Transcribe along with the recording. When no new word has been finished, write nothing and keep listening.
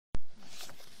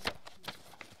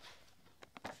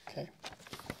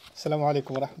السلام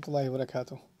عليكم ورحمة الله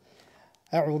وبركاته.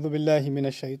 أعوذ بالله من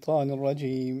الشيطان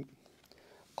الرجيم.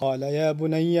 قال يا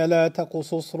بني لا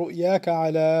تقصص رؤياك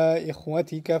على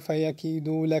إخوتك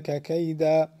فيكيدوا لك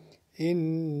كيدا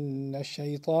إن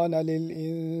الشيطان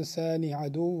للإنسان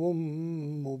عدو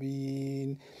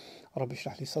مبين. رب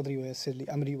اشرح لي صدري ويسر لي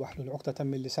أمري واحلل عقدة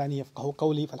من لساني يفقهوا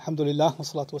قولي. فالحمد لله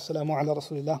والصلاة والسلام على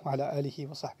رسول الله وعلى آله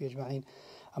وصحبه أجمعين.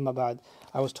 Amma ba'd.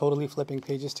 I was totally flipping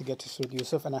pages to get to Surah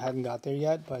Yusuf and I hadn't got there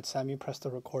yet, but Sammy pressed the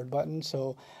record button,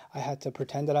 so I had to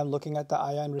pretend that I'm looking at the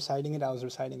ayah and reciting it. I was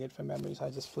reciting it from memory, so I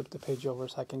just flipped the page over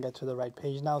so I can get to the right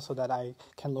page now so that I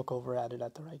can look over at it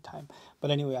at the right time.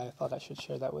 But anyway, I thought I should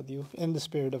share that with you in the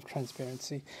spirit of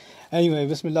transparency. Anyway,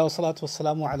 Bismillah wa salatu wa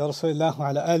salamu ala Rasulillah wa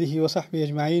ala alihi wa sahbihi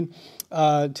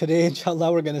ajma'in. Today,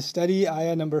 inshallah, we're going to study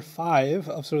ayah number 5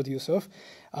 of Surah Yusuf.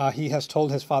 He has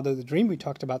told his father the dream. We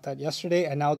talked about that yesterday,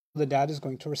 and now the dad is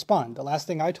going to respond. The last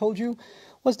thing I told you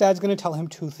was dad's going to tell him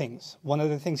two things. One of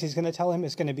the things he's going to tell him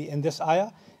is going to be in this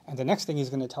ayah, and the next thing he's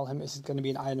going to tell him is going to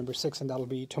be in ayah number 6, and that'll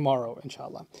be tomorrow,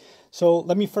 inshallah. So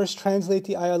let me first translate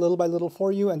the ayah little by little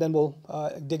for you, and then we'll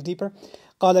dig deeper.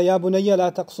 قال يا بني لا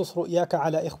تقصص رؤياك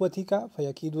على إخوتك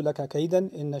فيكيد لك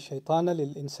كيدا إن الشيطان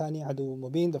للإنسان عدو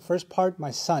مبين. The first part, my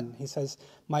son. He says,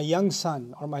 my young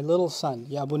son, or my little son,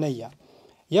 يا بني.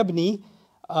 Yabni,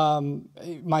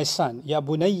 my son. Ya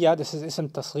bunayya, this is ism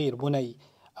tasghir, bunay,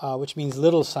 which means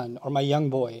little son or my young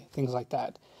boy, things like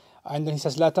that. And then he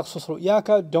says, La taqsus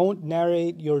ru'yaka, don't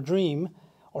narrate your dream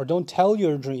or don't tell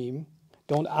your dream,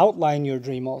 don't outline your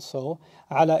dream also,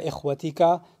 ala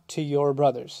ikhwatika, to your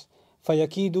brothers.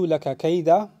 Fayakidu laka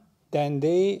kayda, then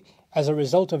they, as a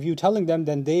result of you telling them,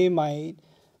 then they might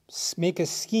make a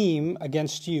scheme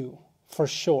against you. For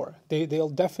sure. They'll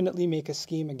definitely make a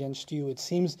scheme against you. It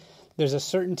seems there's a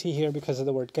certainty here because of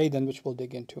the word kaidan, which we'll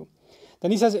dig into.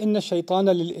 Then he says, Inna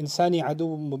shaytana lil insani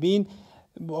adu mubin.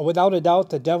 Without a doubt,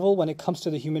 the devil, when it comes to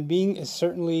the human being, is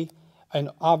certainly an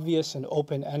obvious and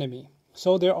open enemy.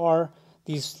 So there are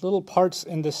these little parts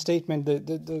in this statement.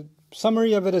 The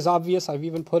summary of it is obvious. I've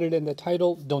even put it in the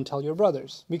title, don't tell your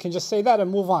brothers. We can just say that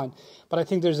and move on. But I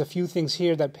think there's a few things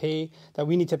here that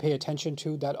we need to pay attention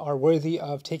to that are worthy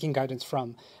of taking guidance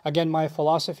from. Again, my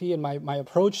philosophy and my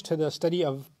approach to the study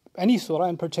of any surah,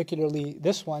 and particularly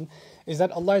this one, is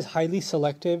that Allah is highly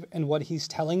selective in what He's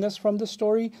telling us from the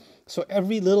story. So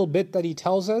every little bit that He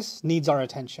tells us needs our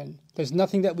attention. There's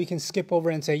nothing that we can skip over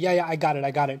and say, yeah, I got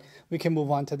it. We can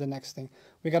move on to the next thing.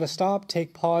 We got to stop,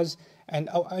 take pause, and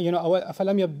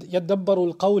أَفَلَمْ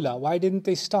يَدَّبَّرُوا الْقَوْلَ. Why didn't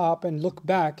they stop and look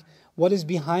back? What is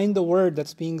behind the word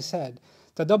that's being said?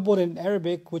 Tadabbur in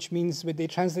Arabic, which means they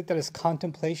translate that as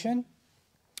contemplation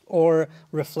or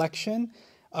reflection,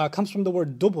 comes from the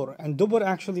word dubur, and dubur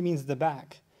actually means the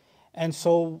back. And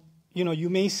so, you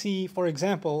may see, for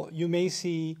example,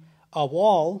 a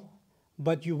wall,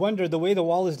 but you wonder the way the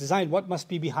wall is designed, what must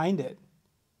be behind it,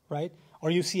 right?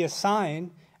 Or you see a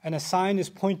sign, and a sign is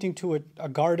pointing to a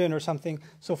garden or something.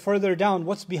 So further down,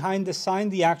 what's behind the sign?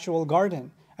 The actual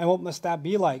garden. And what must that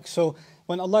be like? So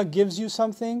when Allah gives you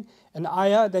something, an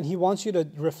ayah, then He wants you to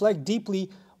reflect deeply,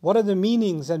 what are the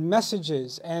meanings and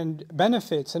messages and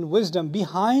benefits and wisdom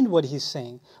behind what He's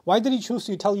saying? Why did He choose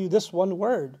to tell you this one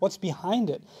word? What's behind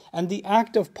it? And the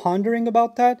act of pondering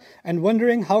about that and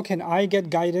wondering, how can I get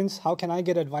guidance? How can I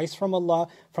get advice from Allah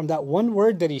from that one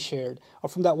word that He shared, or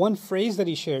from that one phrase that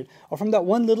He shared, or from that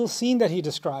one little scene that He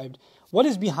described? What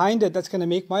is behind it that's going to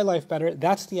make my life better?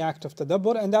 That's the act of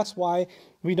tadabbur, and that's why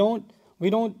we don't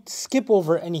skip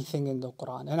over anything in the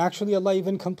Quran. And actually Allah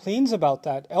even complains about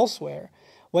that elsewhere,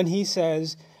 when He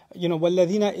says,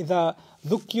 وَالَّذِينَ إِذَا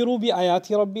ذُكِّرُوا بِآيَاتِ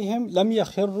رَبِّهِمْ لَمْ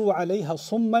يَخِرُّوا عَلَيْهَا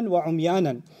صُمًّا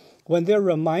وَعُمْيَانًا. When they're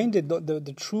reminded,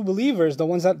 the true believers, the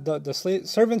ones that the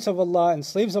servants of Allah and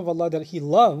slaves of Allah that He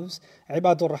loves,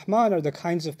 Ibadur Rahman, are the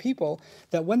kinds of people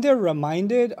that when they're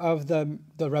reminded of the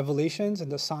revelations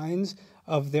and the signs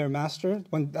of their master,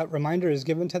 when that reminder is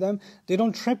given to them, they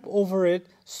don't trip over it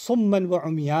summan wa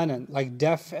umyanan, like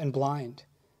deaf and blind.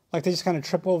 Like they just kind of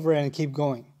trip over it and keep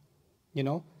going.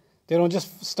 They don't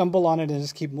just stumble on it and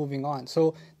just keep moving on.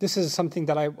 So this is something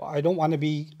that I don't want to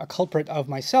be a culprit of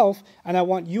myself, and I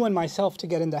want you and myself to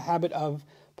get in the habit of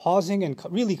pausing and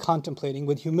really contemplating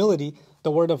with humility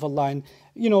the word of Allah. And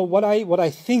what I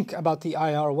think about the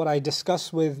ayah, or what I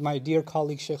discuss with my dear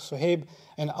colleague Sheikh Suhaib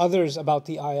and others about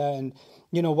the ayah, and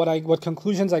what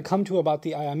conclusions I come to about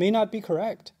the ayah may not be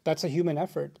correct. That's a human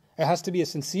effort. It has to be a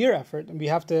sincere effort, and we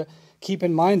have to keep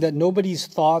in mind that nobody's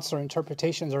thoughts or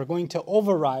interpretations are going to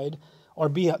override or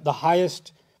be the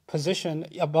highest position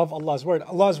above Allah's word.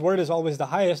 Allah's word is always the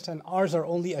highest, and ours are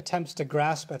only attempts to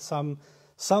grasp at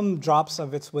some drops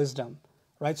of its wisdom,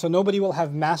 right? So nobody will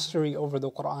have mastery over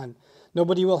the Quran.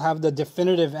 Nobody will have the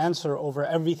definitive answer over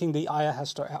everything the ayah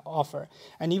has to offer.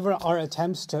 And even our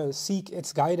attempts to seek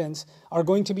its guidance are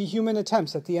going to be human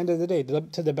attempts at the end of the day,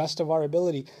 to the best of our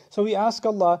ability. So we ask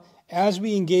Allah, as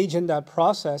we engage in that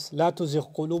process, لا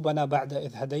تزغ قلوبنا بعد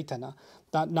إذ هديتنا,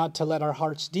 not to let our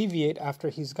hearts deviate after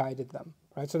He's guided them.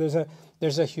 Right? So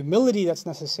there's a humility that's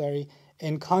necessary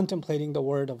in contemplating the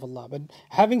word of Allah. But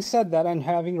having said that, and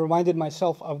having reminded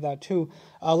myself of that too,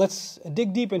 let's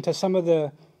dig deep into some of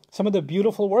the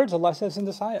beautiful words Allah says in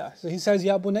this ayah. So He says,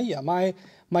 Ya bunayya,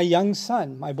 my young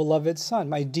son, my beloved son,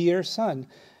 my dear son.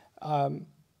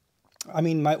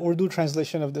 My Urdu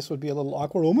translation of this would be a little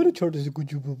awkward.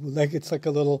 Like it's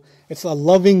a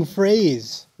loving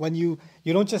phrase. When you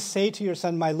don't just say to your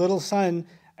son, my little son,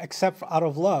 except out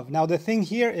of love. Now the thing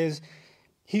here is,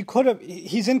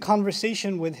 he's in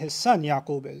conversation with his son,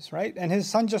 Yaqub is, right? And his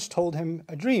son just told him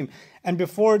a dream. And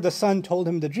before the son told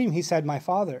him the dream, he said, my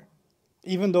father.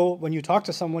 Even though when you talk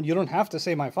to someone, you don't have to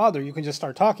say my father, you can just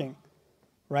start talking,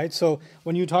 right? So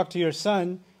when you talk to your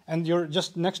son, and you're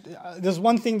just next, there's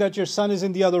one thing that your son is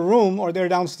in the other room, or they're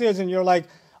downstairs, and you're like,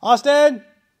 Austin,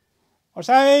 or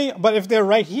say, but if they're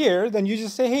right here, then you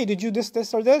just say, hey, did you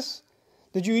this, or this?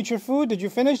 Did you eat your food? Did you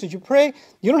finish? Did you pray?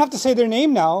 You don't have to say their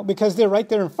name now because they're right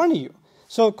there in front of you.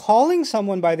 So calling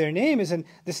someone by their name this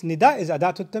nida is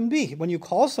adatut tanbih. When you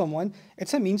call someone,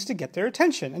 it's a means to get their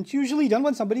attention. And it's usually done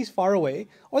when somebody's far away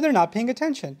or they're not paying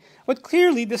attention. But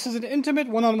clearly this is an intimate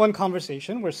one-on-one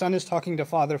conversation where son is talking to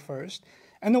father first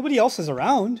and nobody else is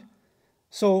around.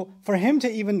 So for him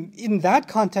to even in that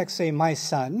context say my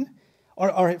son,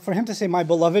 or for him to say my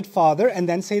beloved father and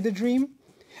then say the dream,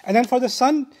 and then for the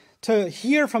son to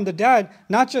hear from the dad,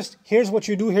 not just here's what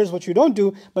you do, here's what you don't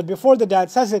do, but before the dad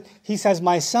says it, he says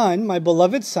my son, my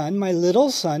beloved son, my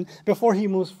little son, before he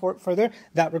moves further.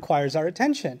 That requires our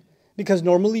attention. Because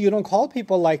normally you don't call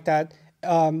people like that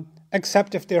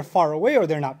except if they're far away or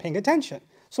they're not paying attention.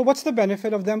 So what's the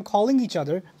benefit of them calling each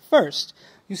other first?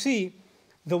 You see,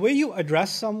 the way you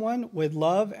address someone with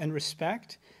love and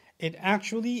respect, it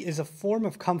actually is a form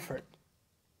of comfort.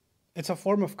 It's a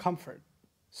form of comfort.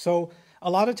 So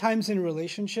a lot of times in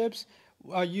relationships,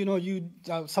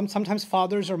 sometimes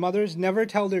fathers or mothers never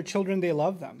tell their children they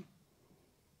love them.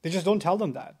 They just don't tell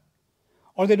them that.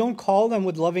 Or they don't call them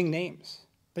with loving names.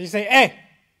 They just say, hey,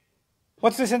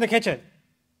 what's this in the kitchen?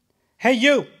 Hey,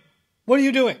 you, what are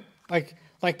you doing?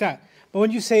 Like that. But when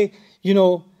you say,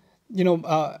 not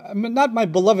my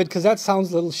beloved, because that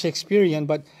sounds a little Shakespearean,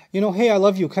 but, hey, I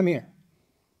love you, come here.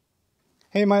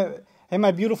 Hey,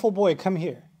 my beautiful boy, come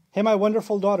here. Hey, my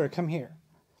wonderful daughter, come here.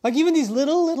 Like even these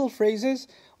little phrases,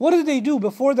 what do they do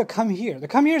before the come here? The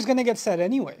come here is going to get said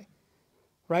anyway,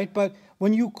 right? But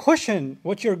when you cushion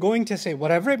what you're going to say,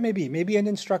 whatever it may be, maybe an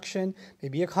instruction,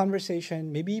 maybe a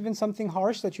conversation, maybe even something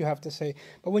harsh that you have to say,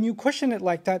 but when you cushion it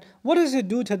like that, what does it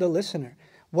do to the listener?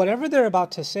 Whatever they're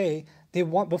about to say,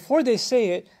 before they say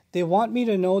it, they want me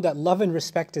to know that love and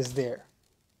respect is there.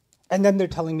 And then they're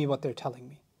telling me what they're telling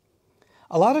me.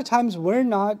 A lot of times we're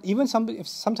not,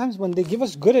 sometimes when they give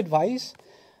us good advice,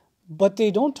 but they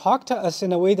don't talk to us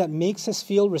in a way that makes us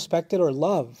feel respected or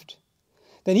loved,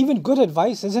 then even good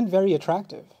advice isn't very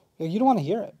attractive. You don't want to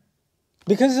hear it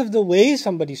because of the way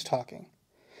somebody's talking.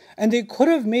 And they could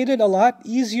have made it a lot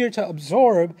easier to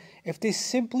absorb if they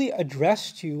simply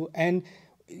addressed you and,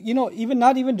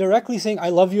 not even directly saying, I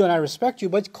love you and I respect you,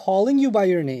 but calling you by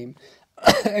your name.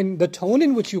 And the tone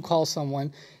in which you call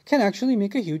someone can actually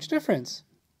make a huge difference.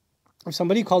 If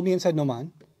somebody called me and said,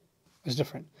 Nouman, it's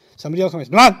different. Somebody else comes,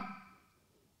 Nouman!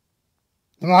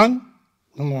 Nouman!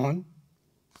 Nouman!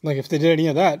 Like if they did any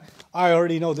of that, I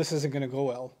already know this isn't going to go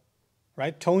well.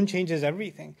 Right? Tone changes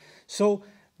everything. So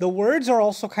the words are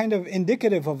also kind of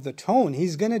indicative of the tone.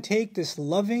 He's going to take this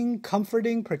loving,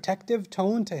 comforting, protective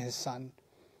tone to his son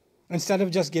instead of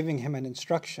just giving him an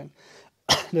instruction.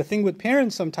 The thing with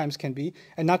parents sometimes can be,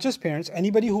 and not just parents,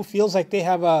 anybody who feels like they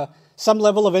have some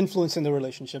level of influence in the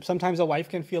relationship. Sometimes a wife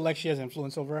can feel like she has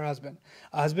influence over her husband.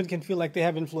 A husband can feel like they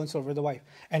have influence over the wife.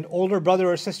 An older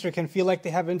brother or sister can feel like they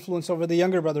have influence over the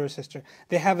younger brother or sister.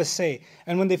 They have a say.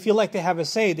 And when they feel like they have a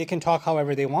say, they can talk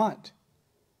however they want.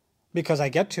 Because I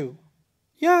get to.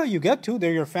 Yeah, you get to.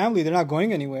 They're your family. They're not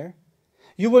going anywhere.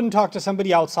 You wouldn't talk to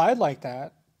somebody outside like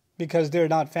that, because they're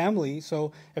not family.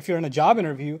 So if you're in a job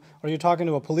interview, or you're talking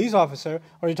to a police officer,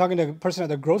 or you're talking to a person at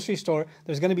the grocery store,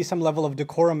 there's going to be some level of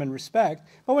decorum and respect.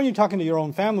 But when you're talking to your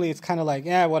own family, it's kind of like,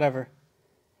 yeah, whatever.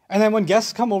 And then when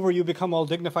guests come over, you become all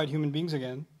dignified human beings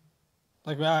again.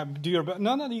 Like, do your best.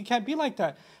 No, you can't be like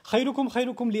that. خَيْرُكُمْ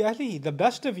خَيْرُكُمْ لِأَهْلِهِ. The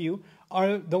best of you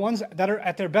are the ones that are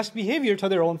at their best behavior to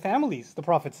their own families, the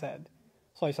Prophet said.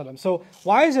 So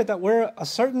why is it that we're a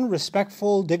certain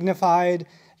respectful, dignified,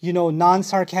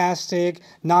 non-sarcastic,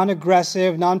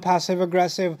 non-aggressive,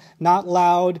 non-passive-aggressive, not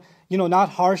loud, not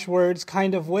harsh words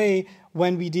kind of way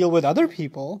when we deal with other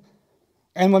people?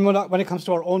 And when it comes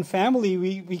to our own family,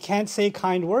 we can't say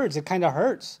kind words. It kind of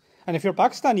hurts. And if you're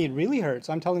Pakistani, it really hurts.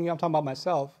 I'm talking about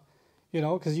myself,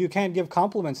 because you can't give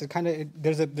compliments.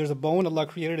 There's a bone Allah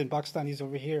created in Pakistanis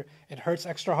over here. It hurts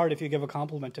extra hard if you give a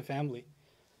compliment to family.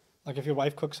 Like if your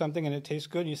wife cooks something and it tastes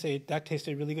good, you say, that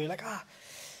tasted really good. You're like, ah.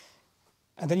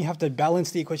 And then you have to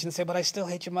balance the equation and say, but I still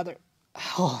hate your mother.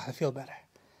 Oh, I feel better.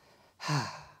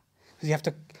 Because you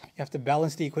have to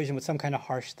balance the equation with some kind of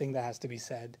harsh thing that has to be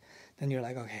said. Then you're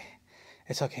like, okay,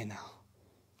 it's okay now.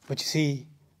 But you see,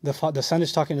 the son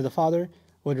is talking to the father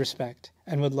with respect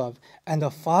and with love. And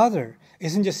the father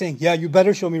isn't just saying, yeah, you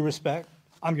better show me respect.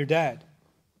 I'm your dad.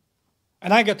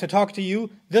 And I get to talk to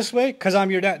you this way because I'm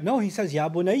your dad. No, he says, Ya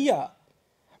bunayya,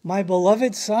 my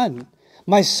beloved son,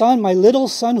 my little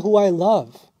son who I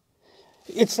love.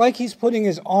 It's like he's putting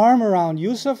his arm around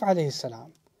Yusuf alayhi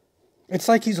salam. It's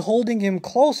like he's holding him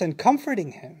close and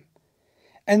comforting him.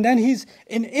 And then he's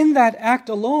in that act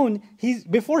alone,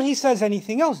 before he says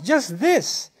anything else, just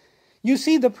this. You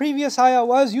see, the previous ayah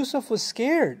was Yusuf was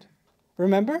scared.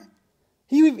 Remember?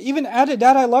 He even added,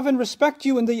 Dad, I love and respect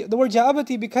you, in the word Ya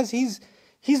abati, because he's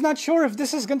not sure if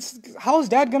this is how is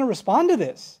Dad going to respond to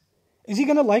this? Is he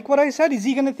going to like what I said? Is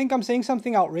he going to think I'm saying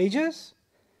something outrageous?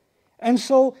 And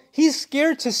so he's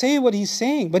scared to say what he's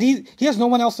saying, but he has no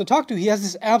one else to talk to. He has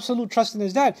this absolute trust in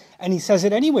his dad, and he says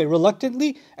it anyway,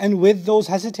 reluctantly and with those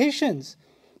hesitations.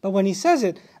 But when he says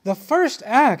it, the first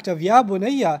act of Ya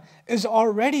Bunayya is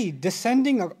already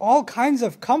descending all kinds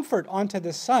of comfort onto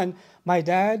the son. My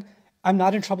dad, I'm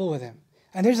not in trouble with him.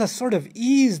 And there's a sort of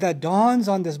ease that dawns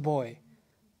on this boy,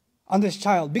 on this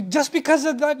child, just because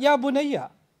of that Ya Bunayya.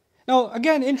 Now,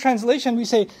 again, in translation, we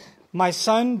say, my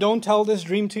son, don't tell this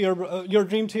dream to your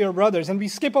dream to your brothers. And we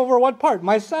skip over what part?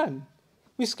 My son.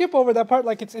 We skip over that part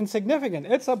like it's insignificant.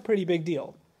 It's a pretty big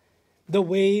deal. The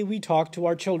way we talk to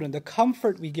our children, the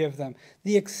comfort we give them,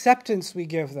 the acceptance we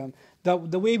give them,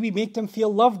 the way we make them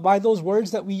feel loved by those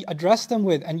words that we address them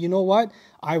with. And you know what?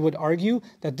 I would argue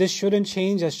that this shouldn't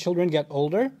change as children get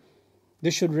older.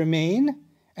 This should remain,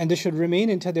 and this should remain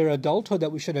into their adulthood,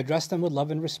 that we should address them with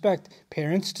love and respect.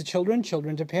 Parents to children,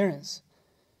 children to parents.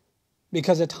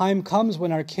 Because a time comes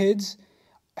when our kids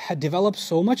had developed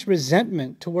so much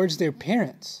resentment towards their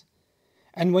parents.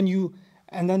 And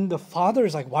then the father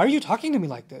is like, why are you talking to me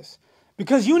like this?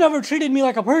 Because you never treated me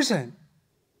like a person.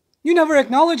 You never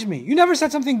acknowledged me. You never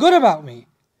said something good about me.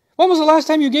 When was the last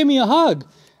time you gave me a hug?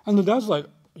 And the dad's like,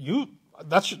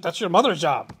 that's your mother's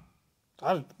job.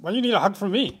 Why do you need a hug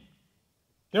from me?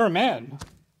 You're a man.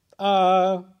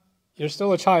 You're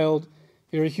still a child.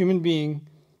 You're a human being.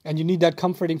 And you need that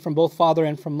comforting from both father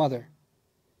and from mother.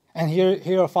 And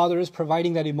here a father is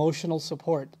providing that emotional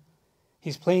support.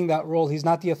 He's playing that role. He's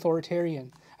not the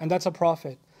authoritarian. And that's a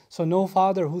prophet. So a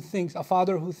father who thinks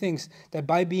that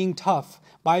by being tough,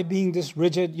 by being this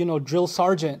rigid, drill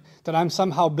sergeant, that I'm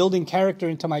somehow building character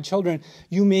into my children,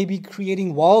 you may be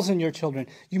creating walls in your children.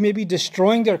 You may be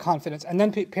destroying their confidence. And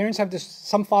then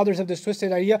some fathers have this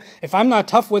twisted idea, if I'm not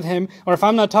tough with him, or if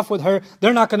I'm not tough with her,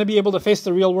 they're not going to be able to face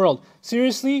the real world.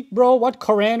 Seriously, bro, what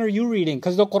Quran are you reading?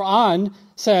 Because the Quran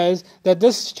says that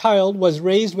this child was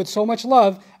raised with so much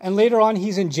love, and later on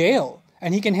he's in jail,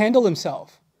 and he can handle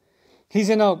himself. He's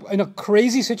in a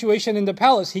crazy situation in the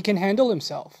palace. He can handle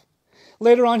himself.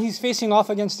 Later on, he's facing off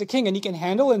against the king, and he can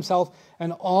handle himself.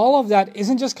 And all of that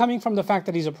isn't just coming from the fact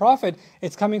that he's a prophet.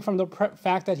 It's coming from the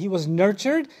fact that he was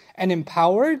nurtured and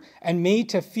empowered and made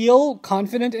to feel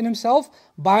confident in himself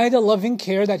by the loving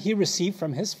care that he received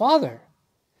from his father.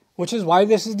 Which is why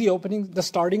this is the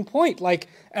starting point. Like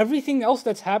everything else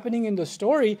that's happening in the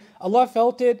story, Allah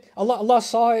felt it, Allah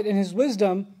saw it in His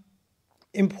wisdom.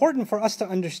 Important for us to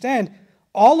understand,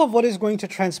 all of what is going to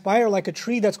transpire like a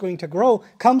tree that's going to grow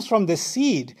comes from this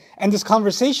seed. And this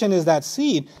conversation is that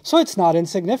seed. So it's not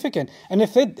insignificant. And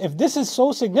if this is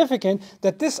so significant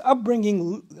that this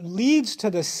upbringing leads to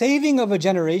the saving of a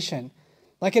generation,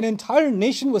 like an entire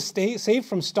nation was saved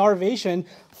from starvation,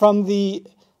 from the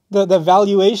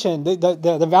valuation, the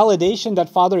validation that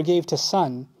father gave to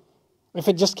son. If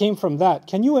it just came from that,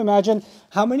 can you imagine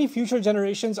how many future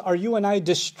generations are you and I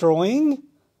destroying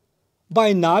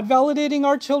by not validating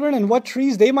our children, and what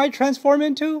trees they might transform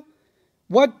into?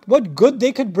 What good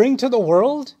they could bring to the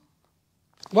world?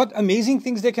 What amazing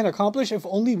things they can accomplish if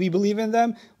only we believe in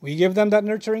them, we give them that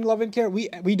nurturing love and care. We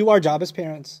do our job as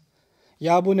parents.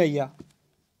 Ya bunayya,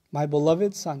 my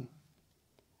beloved son.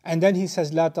 And then he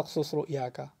says, La taqsus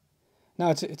ru'yaka.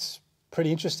 Now it's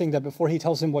Pretty interesting that before he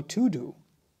tells him what to do,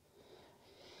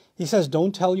 he says,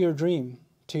 don't tell your dream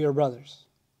to your brothers.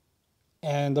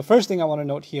 And the first thing I want to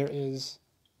note here is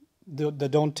the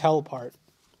don't tell part.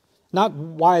 Not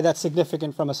why that's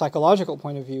significant from a psychological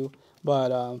point of view,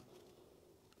 but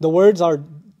the words are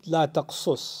la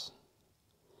taqsus.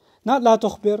 Not la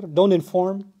tukhbir, don't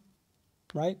inform,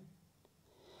 right?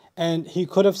 And he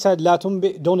could have said la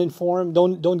tumbi, don't inform,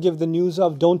 don't give the news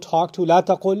of, don't talk to, la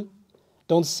taqul,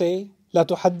 don't say, la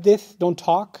tuhaddith, don't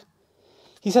talk.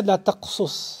 He said la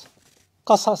taqsus,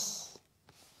 qasas.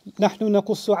 Nahnu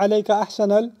naqussu alayka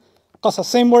ahsanal qasas.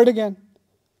 Same word again.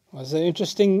 It was an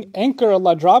interesting anchor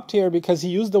Allah dropped here because He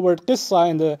used the word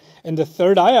qissa in the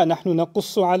third ayah. Nahnu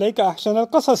naqussu alayka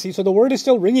ahsanal qasasi. So the word is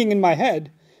still ringing in my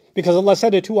head because Allah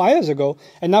said it 2 ayahs ago.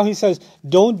 And now He says,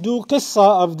 don't do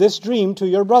qissa of this dream to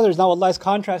your brothers. Now Allah is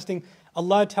contrasting.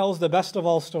 Allah tells the best of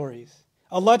all stories.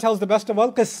 Allah tells the best of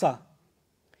all qissa.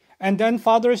 And then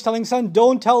father is telling son,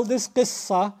 don't tell this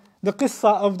qissa, the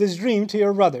qissa of this dream to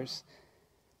your brothers.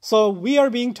 So we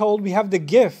are being told we have the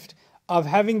gift of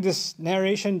having this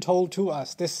narration told to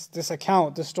us, this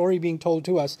account, this story being told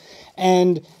to us.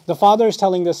 And the father is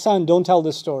telling the son, don't tell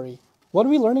this story. What are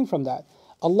we learning from that?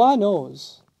 Allah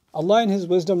knows, Allah in His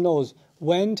wisdom knows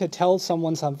when to tell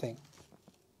someone something.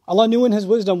 Allah knew in His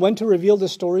wisdom when to reveal the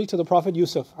story to the Prophet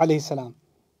Yusuf alayhi salam.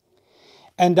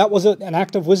 And that was an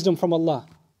act of wisdom from Allah.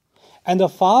 And the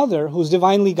father, who's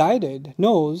divinely guided,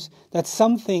 knows that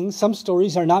some things, some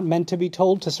stories are not meant to be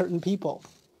told to certain people.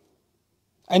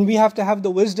 And we have to have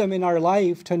the wisdom in our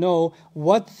life to know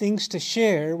what things to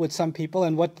share with some people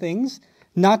and what things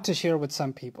not to share with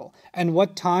some people. And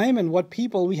what time and what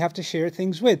people we have to share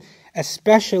things with,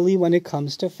 especially when it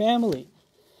comes to family.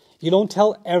 You don't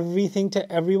tell everything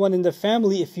to everyone in the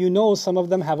family if you know some of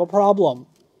them have a problem.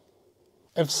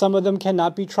 If some of them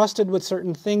cannot be trusted with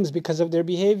certain things because of their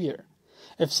behavior.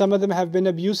 If some of them have been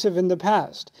abusive in the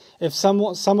past, if some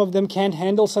of them can't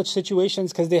handle such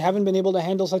situations because they haven't been able to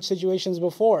handle such situations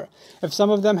before, if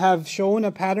some of them have shown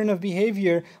a pattern of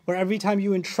behavior where every time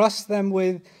you entrust them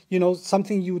with,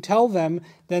 something you tell them,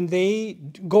 then they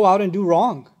go out and do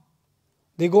wrong.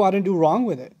 They go out and do wrong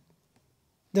with it.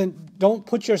 Then don't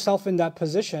put yourself in that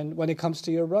position when it comes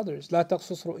to your brothers. لا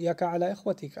تقصص رؤياك على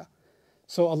إخوتك.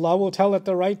 So Allah will tell at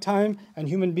the right time, and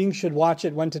human beings should watch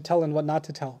it when to tell and what not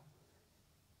to tell.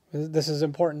 This is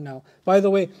important now. By the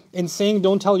way, in saying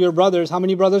don't tell your brothers, how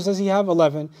many brothers does he have?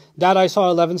 11. Dad, I saw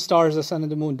 11 stars, the sun and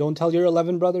the moon. Don't tell your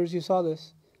 11 brothers you saw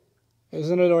this.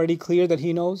 Isn't it already clear that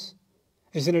he knows?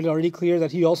 Isn't it already clear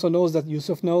that he also knows that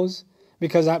Yusuf knows?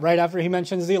 Because right after he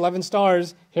mentions the 11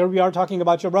 stars, here we are talking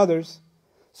about your brothers.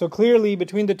 So clearly,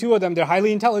 between the two of them, they're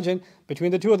highly intelligent.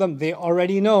 Between the two of them, they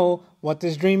already know what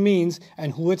this dream means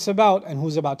and who it's about and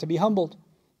who's about to be humbled.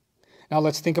 Now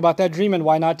let's think about that dream and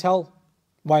why not tell?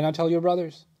 Why not tell your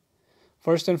brothers?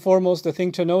 First and foremost, the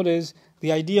thing to note is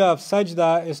the idea of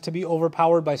sajda is to be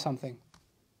overpowered by something.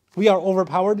 We are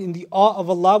overpowered in the awe of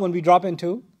Allah when we drop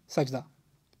into sajda.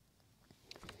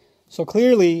 So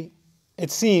clearly,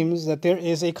 it seems that there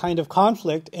is a kind of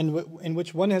conflict in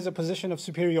which one has a position of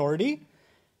superiority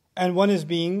and one is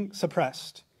being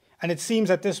suppressed. And it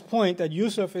seems at this point that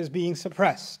Yusuf is being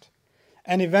suppressed.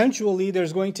 And eventually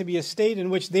there's going to be a state in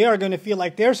which they are going to feel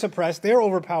like they're suppressed, they're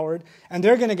overpowered, and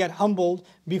they're going to get humbled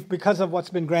because of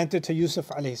what's been granted to Yusuf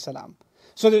alayhi salam.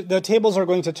 So the tables are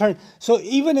going to turn. So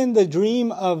even in the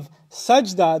dream of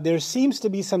sajda, there seems to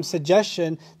be some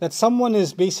suggestion that someone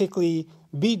is basically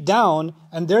beat down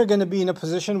and they're going to be in a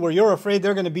position where you're afraid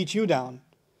they're going to beat you down.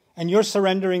 And you're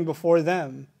surrendering before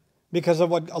them because of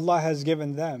what Allah has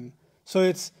given them. So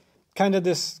it's kind of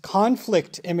this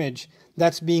conflict image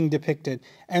that's being depicted.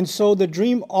 And so the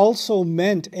dream also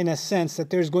meant, in a sense, that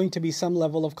there's going to be some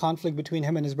level of conflict between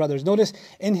him and his brothers. Notice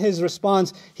in his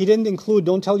response, he didn't include,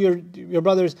 don't tell your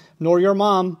brothers, nor your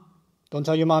mom. Don't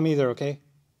tell your mom either, okay?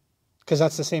 Because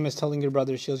that's the same as telling your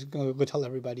brothers, she'll go tell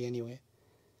everybody anyway.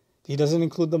 He doesn't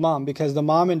include the mom, because the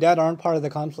mom and dad aren't part of the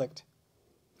conflict.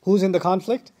 Who's in the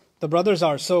conflict? The brothers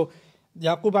are. So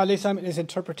Yaqub alayhi salam in his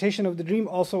interpretation of the dream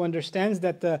also understands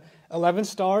that the 11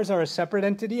 stars are a separate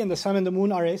entity and the sun and the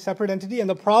moon are a separate entity, and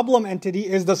the problem entity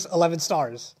is the 11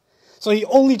 stars. So he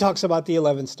only talks about the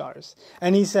 11 stars.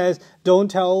 And he says,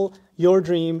 don't tell your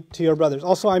dream to your brothers.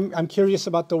 Also, I'm curious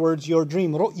about the words your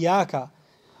dream, ru'yaka,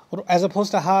 as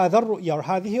opposed to hadha ru'ya or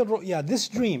hadhihi ru'ya, this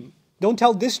dream. Don't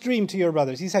tell this dream to your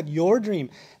brothers. He said your dream.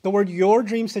 The word your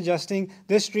dream suggesting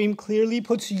this dream clearly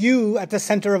puts you at the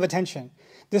center of attention.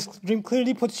 This dream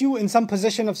clearly puts you in some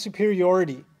position of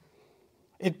superiority.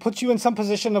 It puts you in some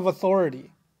position of authority.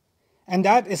 And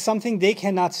that is something they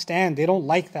cannot stand. They don't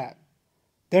like that.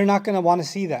 They're not going to want to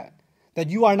see that. that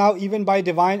you are now even by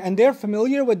divine, and they're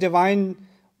familiar with divine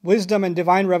wisdom and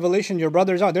divine revelation. Your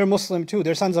brothers are. They're Muslim too.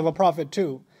 They're sons of a prophet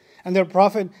too. And their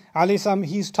prophet, ﷺ,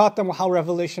 he's taught them how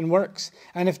revelation works.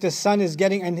 And if the son is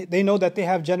getting, and they know that they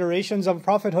have generations of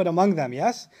prophethood among them,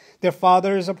 yes? Their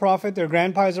father is a prophet, their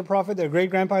grandpa is a prophet, their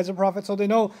great-grandpa is a prophet. So they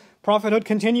know prophethood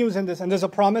continues in this. And there's a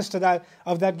promise to that,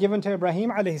 of that given to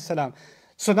Ibrahim ﷺ.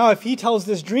 So now if he tells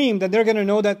this dream, then they're going to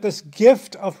know that this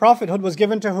gift of prophethood was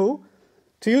given to who?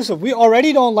 To Yusuf. We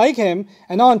already don't like him.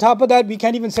 And now on top of that, we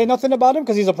can't even say nothing about him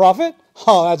because he's a prophet?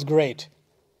 Oh, that's great.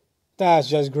 That's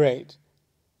just great.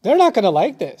 They're not going to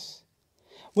like this.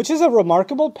 Which is a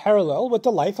remarkable parallel with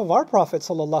the life of our Prophet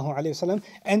ﷺ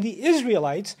and the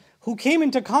Israelites who came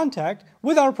into contact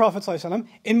with our Prophet ﷺ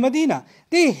in Medina.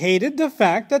 They hated the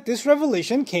fact that this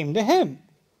revelation came to him.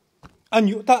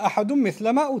 أَنْ يُؤْتَى أَحَدٌ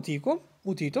مِثْلَ مَا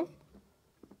أُوتِيتُمْ.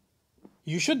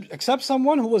 You should accept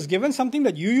someone who was given something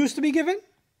that you used to be given.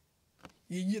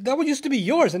 That used to be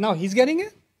yours and now he's getting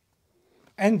it.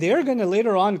 And they're going to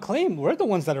later on claim, we're the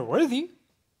ones that are worthy.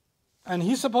 And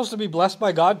he's supposed to be blessed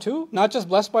by God too, not just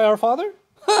blessed by our father?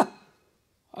 I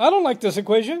don't like this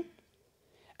equation.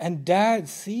 And dad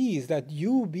sees that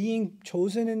you being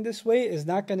chosen in this way is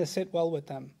not going to sit well with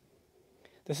them.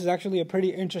 This is actually a pretty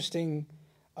interesting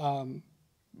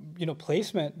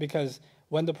placement, because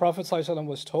when the Prophet ﷺ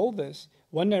was told this,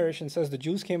 one narration says the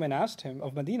Jews came and asked him,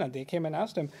 of Medina, they came and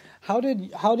asked him, how did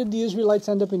the Israelites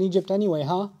end up in Egypt anyway,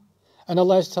 huh? And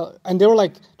and they were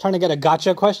like trying to get a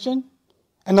gotcha question.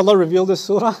 And Allah revealed this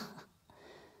surah.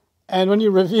 And when He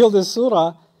revealed this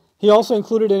surah, He also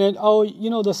included in it,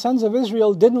 the sons of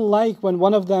Israel didn't like when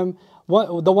one of them,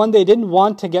 the one they didn't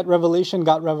want to get revelation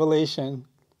got revelation.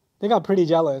 They got pretty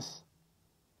jealous.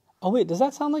 Oh wait, does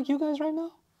that sound like you guys right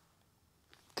now?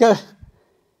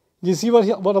 You see what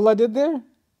Allah did there?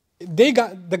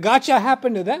 The gotcha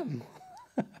happened to them.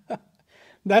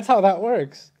 That's how that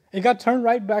works. It got turned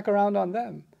right back around on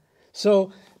them.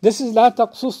 So this is لا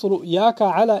تقصص رؤياك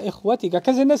على إخوتك,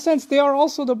 because in a sense they are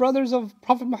also the brothers of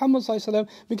Prophet Muhammad ﷺ,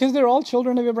 because they're all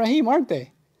children of Ibrahim, aren't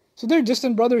they? So they're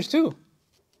distant brothers too.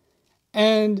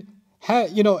 And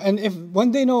and if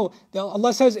when they know,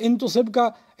 Allah says in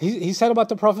tusibka, He said about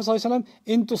the Prophet ﷺ,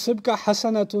 in tusibka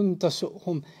hasanatun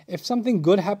tasuhum. If something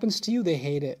good happens to you, they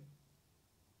hate it.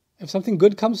 If something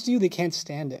good comes to you, they can't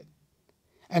stand it.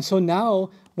 And so now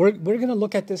we're going to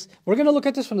look at this. We're going to look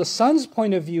at this from the son's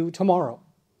point of view tomorrow,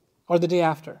 or the day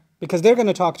after, because they're going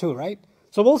to talk too, right?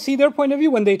 So we'll see their point of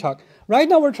view when they talk. Right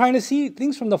now we're trying to see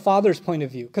things from the father's point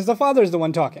of view, because the father is the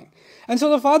one talking. And so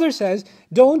the father says,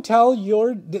 don't tell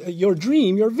your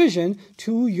dream, your vision,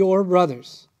 to your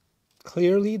brothers.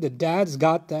 Clearly the dad's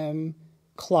got them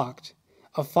clocked.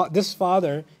 This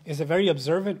father is a very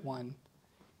observant one.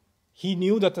 He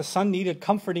knew that the son needed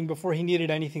comforting before he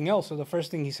needed anything else. So the first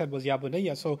thing he said was, Ya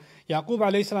Bunayya. So Yaqub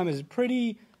alayhi salam is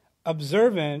pretty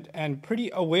observant and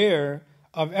pretty aware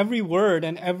of every word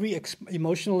and every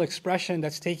emotional expression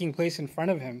that's taking place in front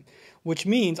of him. Which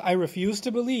means I refuse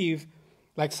to believe,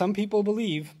 like some people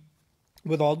believe,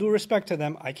 with all due respect to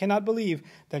them, I cannot believe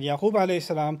that Yaqub alayhi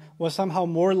salam was somehow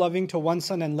more loving to one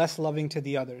son and less loving to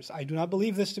the others. I do not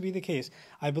believe this to be the case.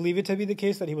 I believe it to be the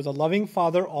case that he was a loving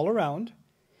father all around,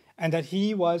 and that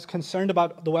he was concerned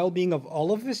about the well-being of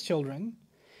all of his children.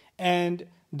 And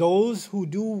those who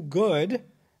do good,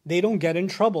 they don't get in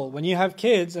trouble. When you have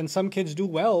kids and some kids do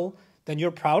well, then you're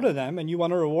proud of them and you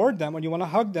want to reward them, or you want to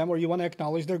hug them, or you want to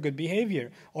acknowledge their good behavior,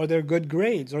 or their good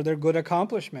grades, or their good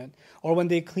accomplishment, or when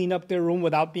they clean up their room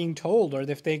without being told, or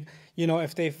if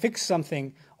they fix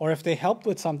something, or if they helped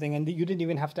with something and you didn't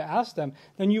even have to ask them,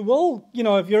 then you will,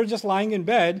 if you're just lying in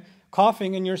bed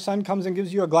coughing and your son comes and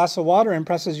gives you a glass of water and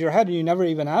presses your head and you never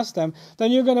even ask them,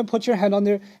 then you're going to put your hand on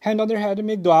their head and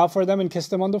make dua for them and kiss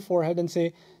them on the forehead and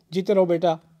say, Jeete raho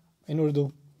beta, in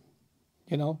Urdu.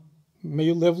 May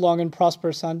you live long and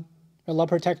prosper, son. May Allah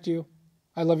protect you.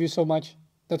 I love you so much.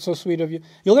 That's so sweet of you.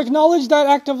 You'll acknowledge that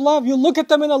act of love. You'll look at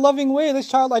them in a loving way. This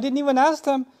child, I didn't even ask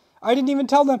them. I didn't even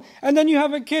tell them. And then you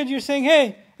have a kid, you're saying,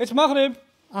 hey, it's Maghrib.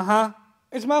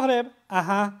 It's Maghrib.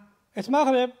 It's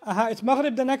Maghrib. It's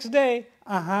Maghrib the next day.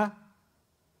 And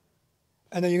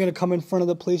then you're going to come in front of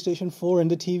the PlayStation 4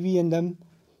 and the TV, and then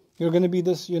you're going to be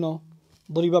this, ضُرِبَ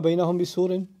بَيْنَهُمْ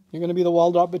بِسُورٍ. You're going to be the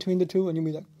wall drop between the two, and you'll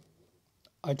be like,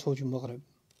 I told you Maghrib.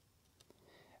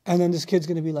 And then this kid's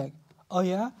going to be like, oh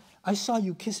yeah? I saw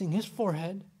you kissing his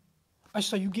forehead. I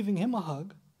saw you giving him a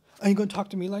hug. Are you going to talk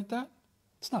to me like that?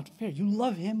 It's not fair. You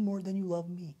love him more than you love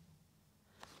me.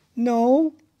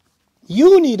 No.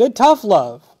 You needed tough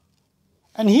love.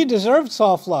 And he deserved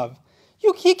soft love.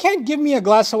 He can't give me a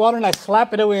glass of water and I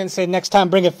slap it away and say, next time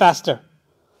bring it faster.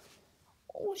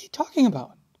 What are you talking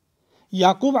about?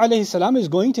 Yaqub alayhi salam is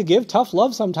going to give tough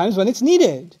love sometimes when it's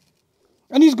needed.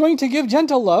 And he's going to give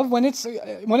gentle love when it's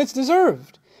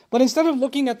deserved. But instead of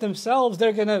looking at themselves,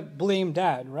 they're going to blame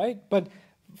dad, right? But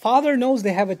father knows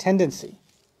they have a tendency.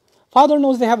 Father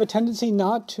knows they have a tendency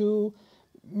not to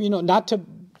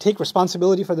take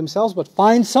responsibility for themselves, but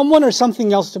find someone or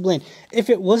something else to blame. If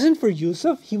it wasn't for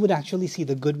Yusuf, he would actually see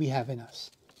the good we have in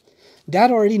us.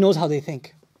 Dad already knows how they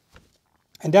think.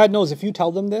 And dad knows if you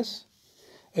tell them this,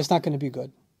 it's not going to be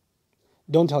good.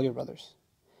 Don't tell your brothers.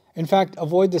 In fact,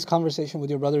 avoid this conversation with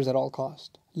your brothers at all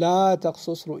cost. لا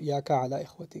تقصص رؤياك على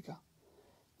إخوتك.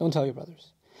 Don't tell your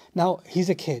brothers. Now, he's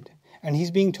a kid, and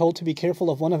he's being told to be careful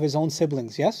of one of his own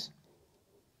siblings, yes?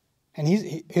 And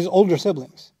his older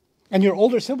siblings. And your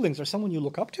older siblings are someone you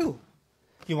look up to.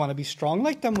 You want to be strong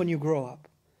like them when you grow up.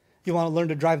 You want to learn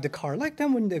to drive the car like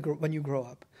them when you grow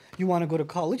up. You want to go to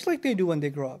college like they do when they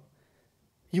grow up.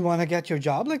 You want to get your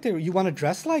job like they do. You want to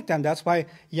dress like them. That's why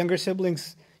younger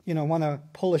siblings, want to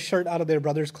pull a shirt out of their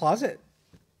brother's closet.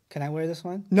 Can I wear this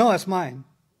one? No, that's mine.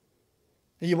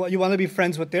 You want to be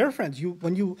friends with their friends.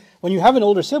 When you have an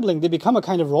older sibling, they become a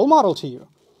kind of role model to you.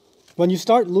 When you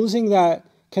start losing that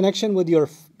connection with your,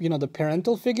 the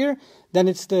parental figure, then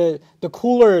it's the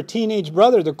cooler teenage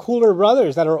brother, the cooler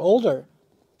brothers that are older,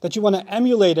 that you want to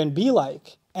emulate and be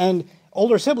like. And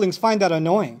older siblings find that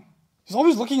annoying. He's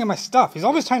always looking at my stuff. He's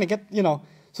always trying to get,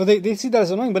 so they see that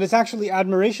as annoying, but it's actually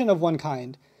admiration of one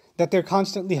kind, that they're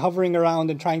constantly hovering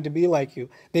around and trying to be like you.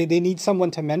 They need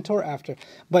someone to mentor after.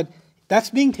 But that's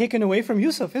being taken away from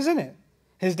Yusuf, isn't it?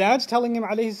 His dad's telling him,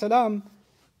 alayhi salam,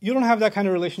 you don't have that kind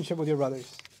of relationship with your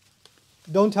brothers.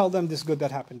 Don't tell them this good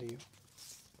that happened to you.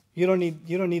 You don't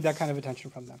need that kind of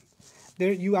attention from them.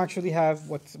 You actually have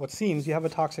what seems you have a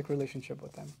toxic relationship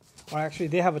with them. Or actually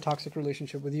they have a toxic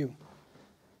relationship with you.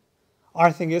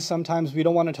 Our thing is sometimes we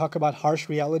don't want to talk about harsh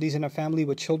realities in a family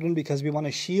with children because we want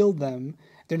to shield them.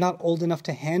 They're not old enough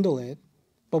to handle it.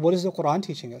 But what is the Quran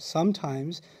teaching us?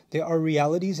 Sometimes there are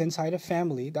realities inside a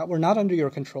family that were not under your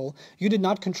control. You did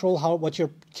not control what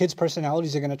your kids'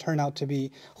 personalities are going to turn out to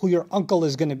be, who your uncle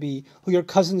is going to be, who your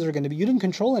cousins are going to be. You didn't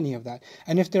control any of that.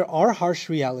 And if there are harsh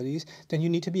realities, then you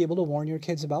need to be able to warn your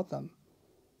kids about them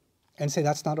and say,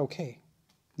 that's not okay.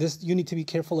 You need to be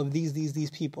careful of these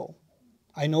people.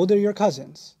 I know they're your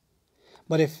cousins.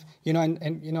 But if,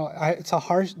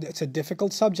 it's a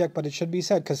difficult subject, but it should be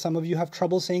said because some of you have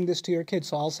trouble saying this to your kids,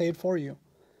 so I'll say it for you.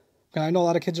 And I know a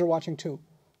lot of kids are watching too.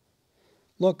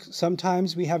 Look,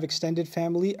 sometimes we have extended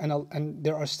family, and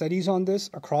there are studies on this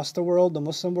across the world, the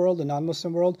Muslim world, the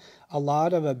non-Muslim world. A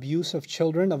lot of abuse of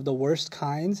children of the worst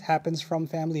kinds happens from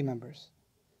family members.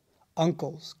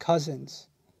 Uncles, cousins,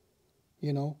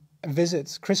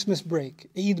 visits, Christmas break,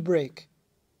 Eid break.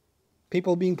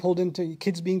 Kids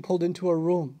being pulled into a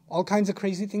room. All kinds of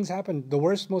crazy things happen. The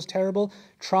worst, most terrible,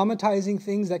 traumatizing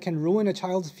things that can ruin a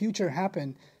child's future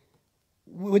happen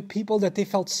with people that they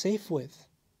felt safe with.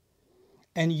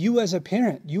 And you as a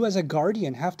parent, you as a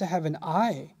guardian have to have an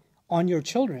eye on your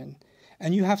children.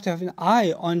 And you have to have an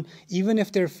eye on even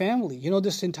if they're family.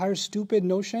 This entire stupid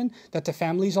notion that the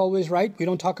family's always right. We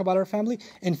don't talk about our family.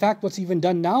 In fact, what's even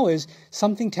done now is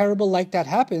something terrible like that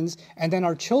happens, and then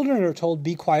our children are told,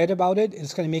 be quiet about it.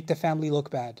 It's going to make the family look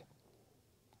bad.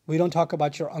 We don't talk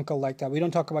about your uncle like that. We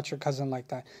don't talk about your cousin like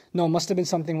that. No, must have been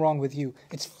something wrong with you.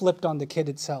 It's flipped on the kid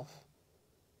itself.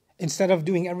 Instead of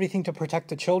doing everything to protect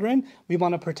the children, we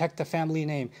want to protect the family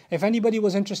name. If anybody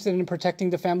was interested in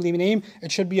protecting the family name,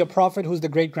 it should be a prophet who's the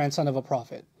great-grandson of a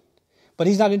prophet. But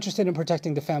he's not interested in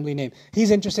protecting the family name.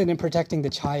 He's interested in protecting the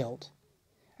child.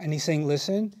 And he's saying,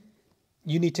 listen,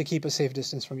 you need to keep a safe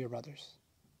distance from your brothers.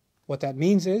 What that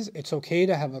means is it's okay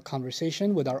to have a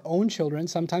conversation with our own children,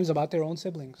 sometimes about their own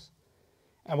siblings.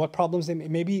 And what problems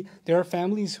maybe there are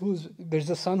families there's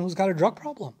a son who's got a drug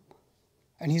problem.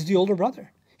 And he's the older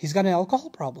brother. He's got an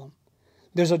alcohol problem.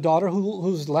 There's a daughter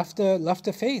who's left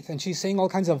the faith, and she's saying all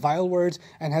kinds of vile words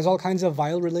and has all kinds of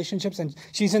vile relationships, and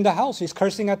she's in the house, she's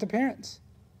cursing at the parents.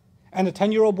 And a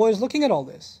 10-year-old boy is looking at all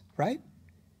this, right?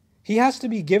 He has to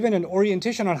be given an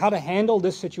orientation on how to handle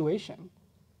this situation.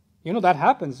 That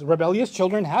happens. Rebellious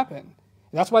children happen.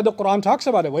 That's why the Quran talks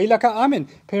about it. وَإِلَكَ آمِن.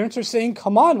 Parents are saying,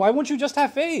 come on, why won't you just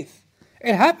have faith?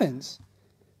 It happens.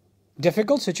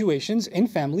 Difficult situations in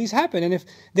families happen. And if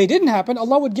they didn't happen,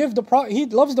 Allah would give He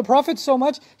loves the Prophet so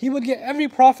much, He would give every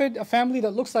Prophet a family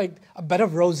that looks like a bed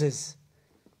of roses.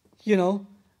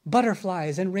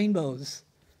 Butterflies and rainbows.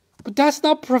 But that's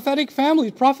not prophetic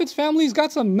families. Prophet's family's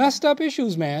got some messed up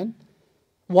issues, man.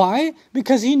 Why?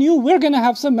 Because he knew we're going to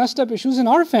have some messed up issues in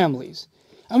our families.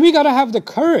 And we got to have the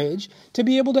courage to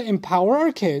be able to empower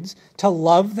our kids to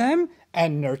love them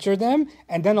and nurture them,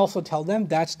 and then also tell them,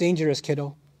 that's dangerous,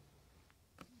 kiddo.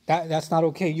 That's not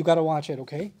okay. You got to watch it,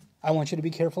 okay? I want you to be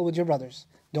careful with your brothers.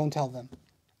 Don't tell them.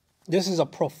 This is a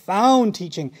profound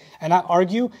teaching. And I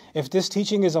argue, if this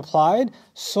teaching is applied,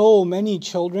 so many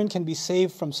children can be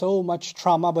saved from so much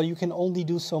trauma, but you can only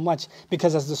do so much.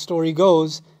 Because as the story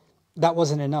goes, that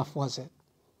wasn't enough, was it?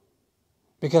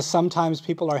 Because sometimes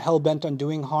people are hell-bent on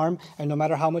doing harm, and no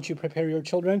matter how much you prepare your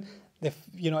children,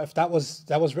 if that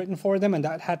was written for them and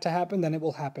that had to happen, then it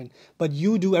will happen. But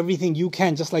you do everything you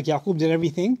can, just like Yaqub did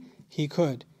everything he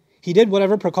could. He did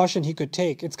whatever precaution he could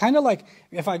take. It's kind of like,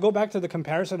 if I go back to the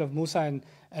comparison of Musa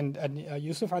and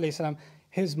Yusuf alayhi salam,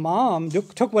 his mom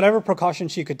took whatever precaution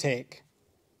she could take.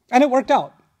 And it worked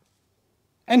out.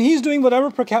 And he's doing whatever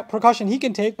precaution he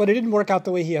can take, but it didn't work out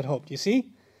the way he had hoped, you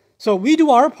see? So we do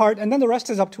our part, and then the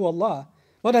rest is up to Allah.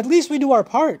 But at least we do our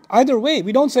part. Either way,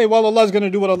 we don't say, well, Allah's going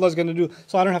to do what Allah's going to do,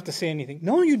 so I don't have to say anything.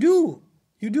 No, you do.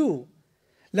 You do.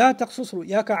 لا تقصص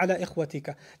رؤياك على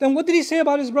إخوتك. Then what did he say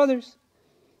about his brothers?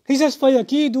 He says,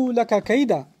 فَيَكِيدُ لَكَ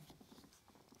كَيْدًا.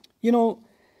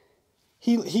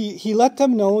 He let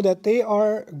them know that they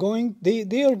are going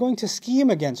to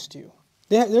scheme against you.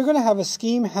 They're going to have a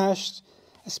scheme hashed,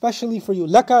 especially for you.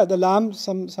 Laka, the lam,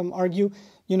 some argue,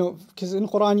 because in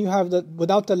Quran you have that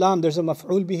without the lam, there's a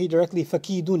maf'ul bihi directly,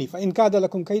 فَكِيدُونِ فَإِنْ كَانَ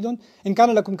لَكُمْ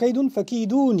كَيْدٌ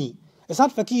فَكِيدُونِ. It's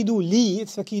not fakidu li,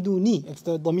 it's fakiduni. It's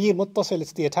the dhamir muttasil,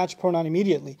 it's the attached pronoun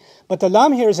immediately. But the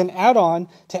lam here is an add-on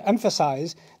to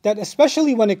emphasize that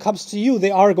especially when it comes to you,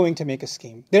 they are going to make a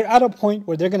scheme. They're at a point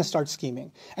where they're going to start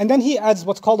scheming. And then he adds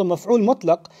what's called a maf'ul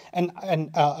mutlaq,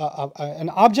 an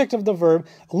object of the verb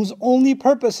whose only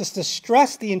purpose is to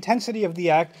stress the intensity of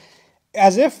the act,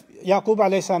 as if Yaqub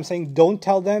alayhi salam saying, don't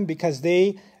tell them because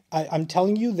I'm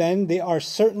telling you then, they are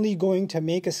certainly going to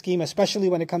make a scheme, especially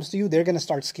when it comes to you, they're going to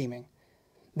start scheming.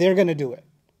 They're going to do it.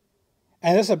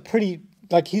 And that's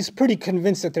he's pretty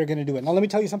convinced that they're going to do it. Now let me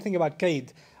tell you something about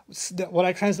kaid, what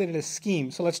I translated as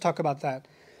scheme. So let's talk about that.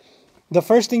 The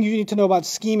first thing you need to know about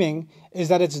scheming is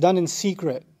that it's done in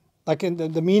secret.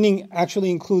 The meaning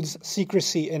actually includes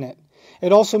secrecy in it.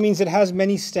 It also means it has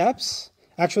many steps.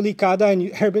 Actually, kada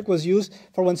in Arabic was used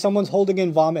for when someone's holding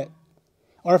in vomit.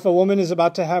 Or if a woman is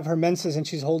about to have her menses and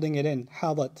she's holding it in,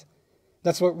 hadat.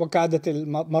 That's what qadatil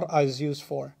mar'a is used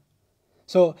for.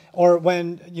 So, or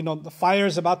when, the fire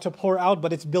is about to pour out,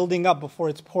 but it's building up before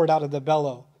it's poured out of the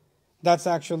bellow. That's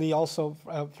actually also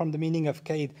from the meaning of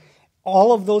kaid.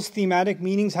 All of those thematic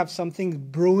meanings have something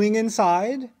brewing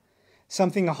inside,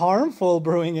 something harmful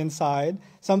brewing inside,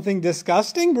 something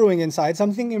disgusting brewing inside,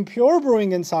 something impure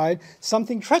brewing inside,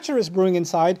 something treacherous brewing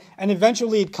inside, and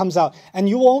eventually it comes out. And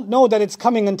you won't know that it's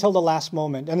coming until the last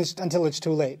moment, and until it's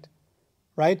too late.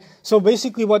 Right? So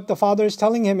basically what the father is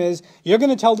telling him is, you're going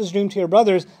to tell this dream to your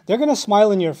brothers, they're going to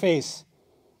smile in your face.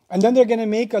 And then they're going to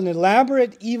make an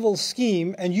elaborate evil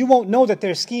scheme, and you won't know that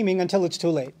they're scheming until it's too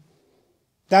late.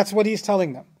 That's what he's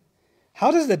telling them.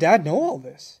 How does the dad know all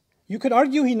this? You could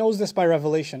argue he knows this by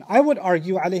revelation. I would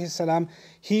argue, alayhi salam,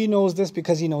 he knows this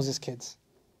because he knows his kids.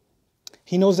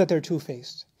 He knows that they're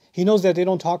two-faced. He knows that they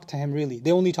don't talk to him really.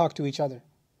 They only talk to each other.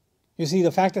 You see,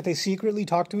 the fact that they secretly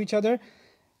talk to each other,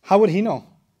 how would he know?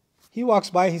 He walks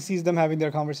by, he sees them having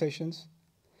their conversations.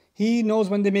 He knows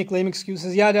when they make lame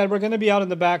excuses. Yeah, Dad, we're going to be out in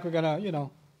the back. We're going to,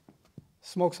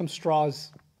 smoke some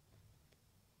straws.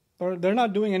 Or they're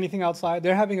not doing anything outside.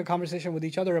 They're having a conversation with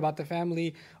each other about the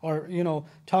family, or,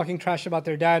 talking trash about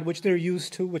their dad, which they're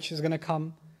used to, which is going to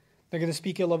come. They're going to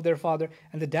speak ill of their father.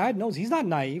 And the dad knows, he's not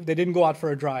naive. They didn't go out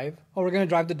for a drive. Oh, we're going to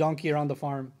drive the donkey around the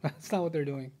farm. That's not what they're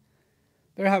doing.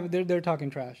 They're talking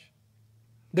trash.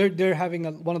 They're having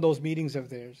one of those meetings of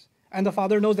theirs. And the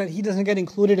father knows that he doesn't get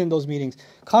included in those meetings.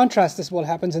 Contrast this what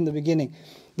happens in the beginning.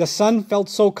 The son felt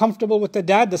so comfortable with the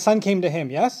dad, the son came to him,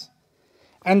 yes?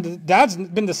 And the dad's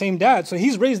been the same dad, so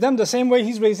he's raised them the same way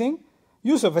he's raising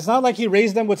Yusuf. It's not like he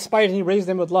raised them with spite and he raised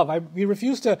them with love. We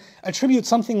refuse to attribute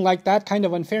something like that kind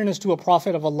of unfairness to a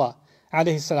prophet of Allah,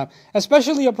 alayhi salam.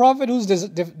 Especially a prophet who's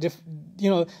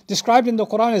described in the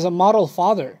Quran as a model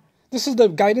father. This is the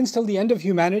guidance till the end of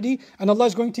humanity, and Allah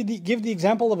is going to give the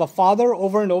example of a father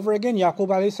over and over again, Yaqub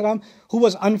alayhi salam, who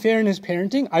was unfair in his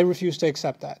parenting. I refuse to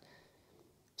accept that.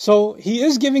 So he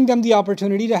is giving them the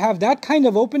opportunity to have that kind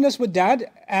of openness with dad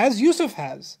as Yusuf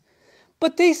has.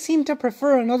 But they seem to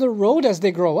prefer another road as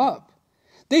they grow up.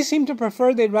 They seem to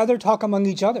prefer they'd rather talk among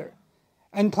each other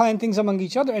and plan things among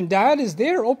each other. And dad is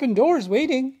there, open doors,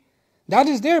 waiting. Dad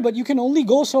is there, but you can only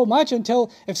go so much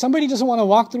until, if somebody doesn't want to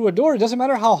walk through a door, it doesn't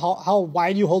matter how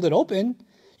wide you hold it open.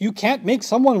 You can't make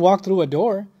someone walk through a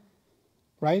door.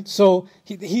 right? So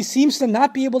he seems to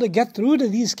not be able to get through to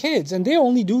these kids, and they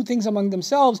only do things among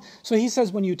themselves. So he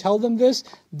says when you tell them this,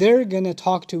 they're going to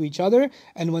talk to each other,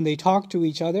 and when they talk to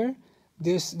each other,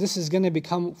 this is going to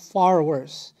become far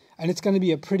worse. And it's going to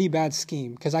be a pretty bad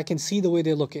scheme, because I can see the way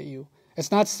they look at you.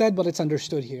 It's not said, but it's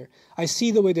understood here. I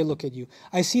see the way they look at you.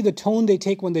 I see the tone they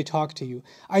take when they talk to you.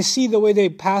 I see the way they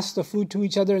pass the food to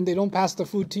each other and they don't pass the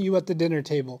food to you at the dinner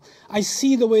table. I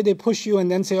see the way they push you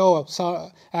and then say, oh, sorry,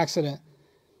 accident.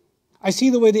 I see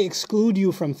the way they exclude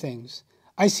you from things.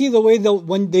 I see the way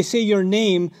when they say your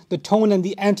name, the tone and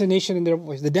the intonation in their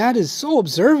voice. The dad is so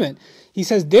observant. He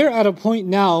says, they're at a point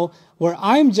now where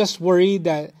I'm just worried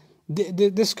that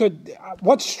this could,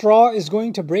 what straw is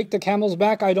going to break the camel's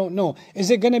back? I don't know.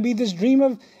 Is it going to be this dream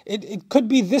of, it could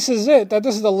be this is it, that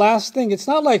this is the last thing. It's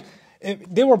not like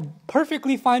they were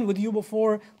perfectly fine with you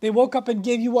before. They woke up and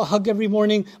gave you a hug every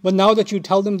morning, but now that you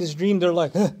tell them this dream, they're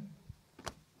like, huh.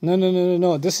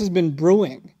 No. This has been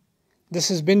brewing. This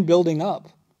has been building up.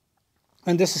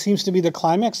 And this seems to be the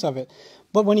climax of it.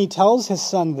 But when he tells his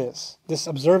son this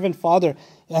observant father,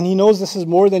 and he knows this is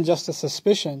more than just a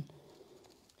suspicion,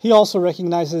 he also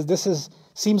recognizes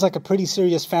seems like a pretty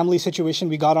serious family situation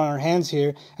we got on our hands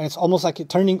here, and it's almost like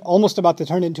almost about to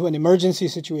turn into an emergency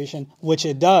situation, which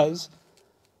it does.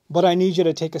 But I need you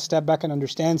to take a step back and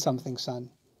understand something,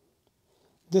 son.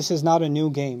 This is not a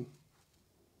new game.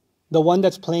 The one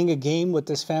that's playing a game with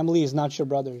this family is not your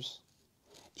brothers.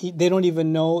 They don't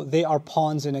even know they are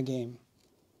pawns in a game.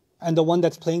 And the one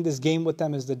that's playing this game with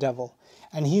them is the devil.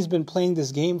 And he's been playing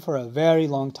this game for a very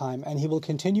long time. And he will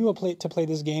continue to play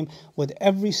this game with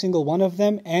every single one of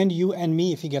them, and you and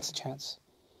me if he gets a chance.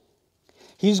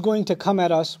 He's going to come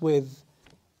at us with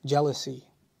jealousy,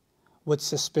 with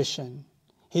suspicion.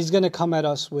 He's going to come at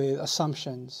us with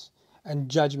assumptions and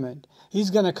judgment. He's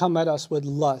going to come at us with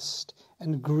lust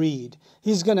and greed.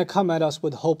 He's going to come at us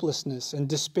with hopelessness and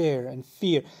despair and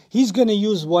fear. He's going to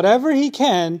use whatever he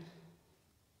can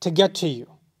to get to you.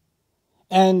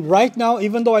 And right now,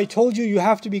 even though I told you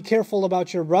have to be careful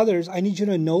about your brothers, I need you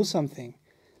to know something.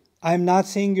 I'm not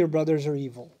saying your brothers are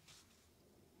evil.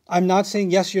 I'm not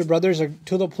saying, yes, your brothers are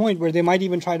to the point where they might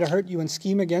even try to hurt you and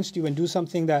scheme against you and do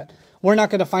something that we're not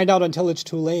going to find out until it's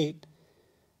too late.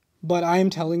 But I am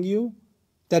telling you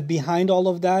that behind all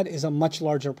of that is a much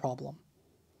larger problem.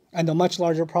 And the much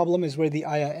larger problem is where the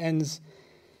ayah ends.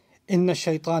 Inna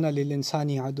shaytana lil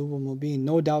insani aduwwun mubin.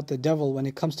 No doubt the devil, when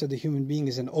it comes to the human being,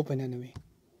 is an open enemy.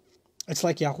 It's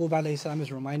like Yaqub alayhi salam is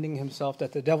reminding himself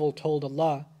that the devil told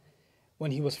Allah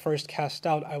when he was first cast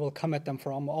out, I will come at them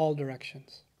from all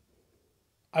directions.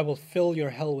 I will fill your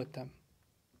hell with them.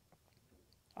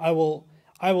 I will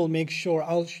make sure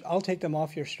I'll take them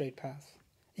off your straight path.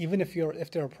 Even if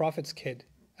they're a prophet's kid,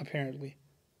 apparently.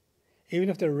 Even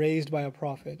if they're raised by a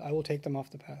prophet, I will take them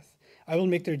off the path. I will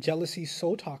make their jealousy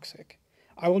so toxic.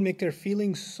 I will make their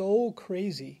feelings so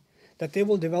crazy that they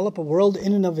will develop a world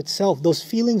in and of itself. Those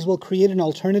feelings will create an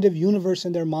alternative universe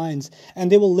in their minds,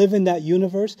 and they will live in that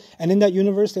universe, and in that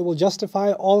universe they will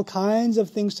justify all kinds of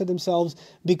things to themselves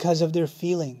because of their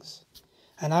feelings.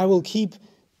 And I will keep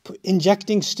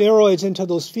injecting steroids into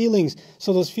those feelings,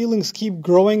 so those feelings keep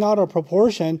growing out of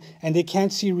proportion and they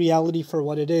can't see reality for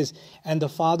what it is. And the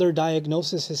father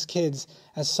diagnoses his kids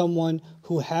as someone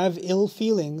who have ill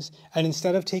feelings, and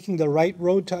instead of taking the right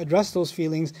road to address those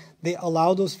feelings, they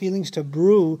allow those feelings to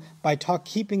brew by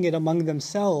keeping it among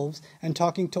themselves and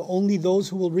talking to only those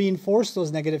who will reinforce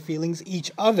those negative feelings, each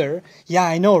other. Yeah,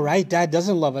 I know, right? Dad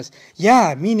doesn't love us.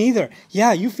 Yeah, me neither.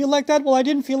 Yeah, you feel like that? Well, I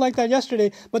didn't feel like that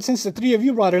yesterday, but since the three of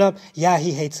you brought it up, yeah,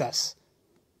 he hates us.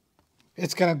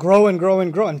 It's going to grow and grow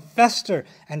and grow and fester.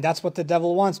 And that's what the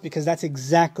devil wants, because that's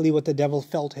exactly what the devil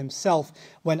felt himself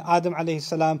when Adam alayhi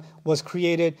salam was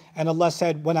created. And Allah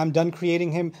said, when I'm done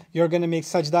creating him, you're going to make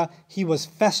sajda. He was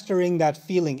festering that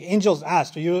feeling. Angels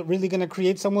asked, are you really going to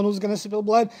create someone who's going to spill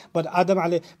blood? But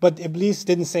Iblis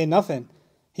didn't say nothing.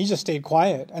 He just stayed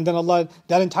quiet. And then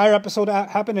that entire episode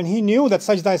happened and he knew that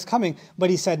sajda is coming, but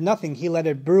he said nothing. He let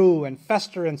it brew and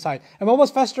fester inside. And what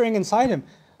was festering inside him?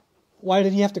 Why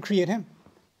did he have to create him?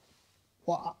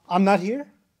 Well, I'm not here.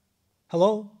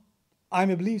 Hello? I'm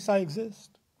Iblis, I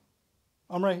exist.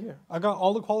 I'm right here. I got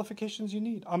all the qualifications you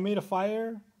need. I'm made of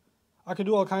fire. I can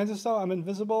do all kinds of stuff. I'm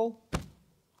invisible.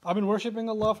 I've been worshipping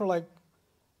Allah for like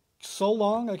so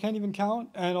long, I can't even count.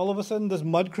 And all of a sudden this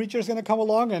mud creature is going to come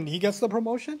along and he gets the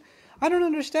promotion? I don't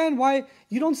understand why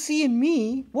you don't see in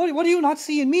me. What do you not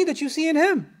see in me that you see in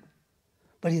him?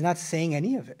 But he's not saying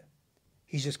any of it.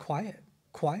 He's just quiet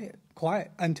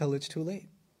until it's too late.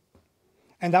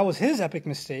 And that was his epic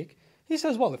mistake. He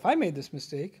says, well, if I made this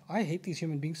mistake, I hate these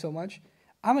human beings so much,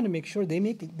 I'm going to make sure they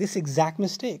make this exact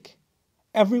mistake.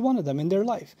 Every one of them in their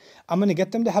life. I'm going to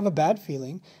get them to have a bad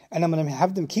feeling, and I'm going to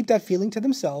have them keep that feeling to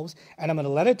themselves, and I'm going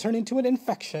to let it turn into an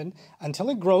infection until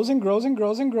it grows and grows and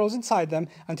grows and grows inside them,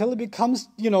 until it becomes,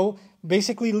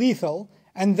 basically lethal,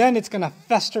 and then it's going to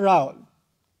fester out.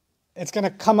 It's going to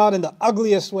come out in the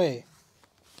ugliest way.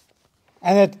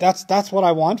 And that's what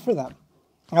I want for them.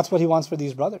 That's what he wants for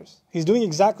these brothers. He's doing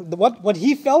exactly what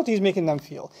he felt, he's making them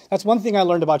feel. That's one thing I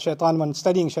learned about shaitan when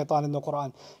studying shaitan in the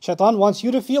Quran. Shaitan wants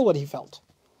you to feel what he felt.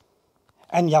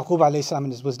 And Yaqub alayhi salam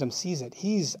in his wisdom sees it.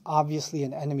 He's obviously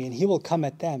an enemy and he will come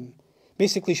at them.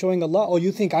 Basically showing Allah, oh,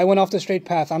 you think I went off the straight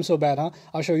path, I'm so bad, huh?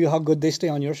 I'll show you how good they stay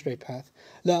on your straight path.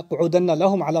 لَأَقْعُدَنَّ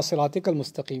لَهُمْ عَلَى صِرَاطِكَ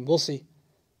الْمُسْتَقِيمِ.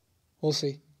 We'll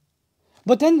see.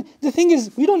 But then the thing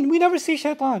is, we never see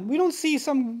shaitan. We don't see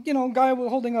some, guy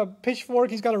holding a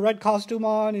pitchfork. He's got a red costume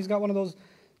on. He's got one of those,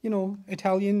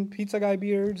 Italian pizza guy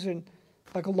beards and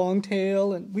like a long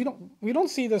tail. And we don't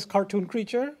see this cartoon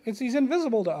creature. He's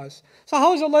invisible to us. So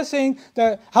how is Allah saying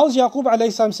that? How is Yaqub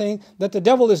alayhi salam saying that the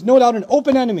devil is no doubt an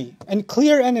open enemy and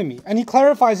clear enemy? And he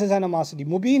clarifies his animosity.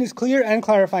 Mubin is clear and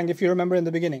clarifying, if you remember in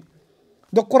the beginning.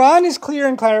 The Quran is clear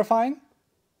and clarifying.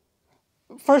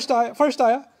 First ayah.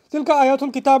 تِلْكَ آيَاتُ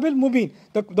الْكِتَابِ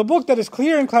الْمُبِينِ. The book that is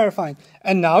clear and clarifying.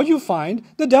 And now you find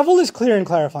the devil is clear and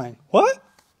clarifying. What?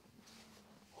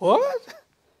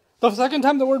 The second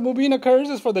time the word mubin occurs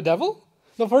is for the devil?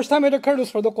 The first time it occurred was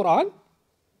for the Quran?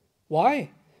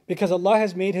 Why? Because Allah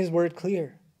has made His word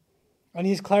clear. And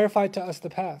He's clarified to us the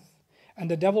path.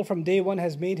 And the devil from day one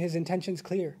has made his intentions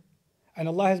clear. And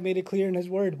Allah has made it clear in His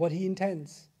word what He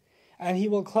intends. And He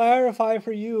will clarify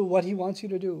for you what He wants you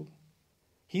to do.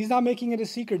 He's not making it a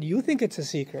secret. You think it's a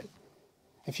secret.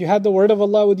 If you had the word of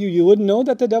Allah with you, you wouldn't know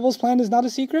that the devil's plan is not a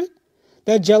secret?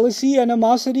 That jealousy,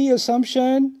 animosity,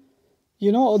 assumption,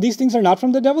 all these things are not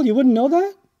from the devil? You wouldn't know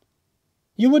that?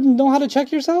 You wouldn't know how to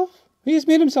check yourself? He's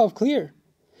made Himself clear.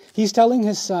 He's telling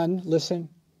His son, listen,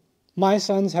 my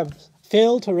sons have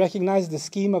failed to recognize the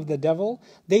scheme of the devil.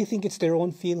 They think it's their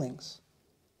own feelings.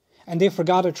 And they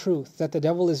forgot a truth, that the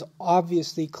devil is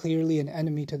obviously, clearly an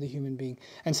enemy to the human being.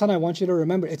 And son, I want you to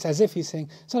remember, it's as if he's saying,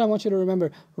 son, I want you to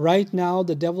remember, right now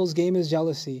the devil's game is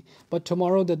jealousy, but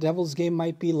tomorrow the devil's game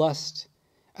might be lust.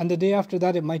 And the day after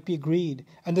that it might be greed.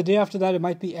 And the day after that it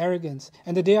might be arrogance.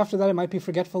 And the day after that it might be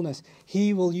forgetfulness.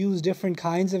 He will use different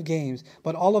kinds of games,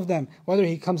 but all of them, whether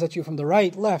he comes at you from the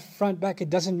right, left, front, back,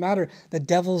 it doesn't matter. The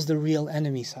devil's the real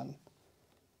enemy, son.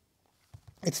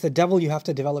 It's the devil you have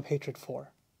to develop hatred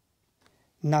for.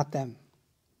 Not them.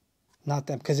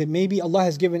 Because it may be Allah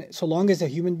has given, so long as a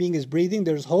human being is breathing,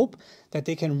 there's hope that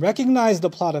they can recognize the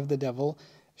plot of the devil,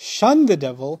 shun the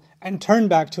devil, and turn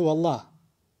back to Allah.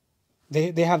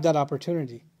 They have that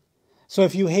opportunity. So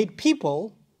if you hate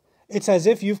people, it's as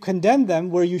if you've condemned them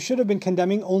where you should have been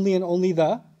condemning only and only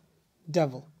the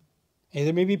devil. And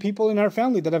there may be people in our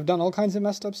family that have done all kinds of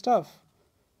messed up stuff.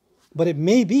 But it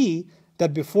may be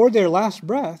that before their last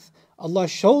breath, Allah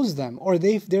shows them, or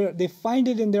they find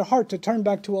it in their heart to turn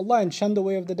back to Allah and shun the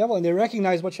way of the devil, and they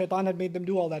recognize what shaitan had made them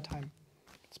do all that time.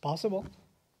 It's possible.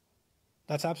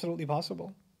 That's absolutely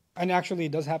possible. And actually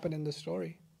it does happen in this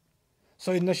story.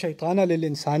 So inna shaytana lil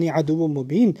insani aduwwun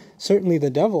mubin. Certainly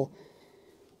the devil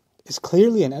is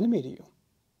clearly an enemy to you.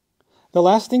 The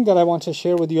last thing that I want to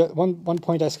share with you, one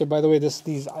point I skipped, by the way,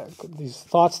 these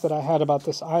thoughts that I had about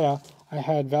this ayah, I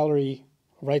had Valerie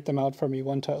write them out for me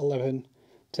 1 to 11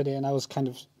 today, and I was kind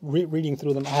of reading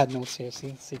through them. I had notes here,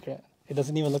 see, secret. It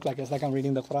doesn't even look like it. It's like I'm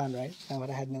reading the Quran, right? No, but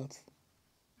I had notes.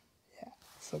 Yeah,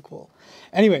 so cool.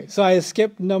 Anyway, so I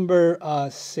skipped number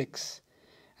 6,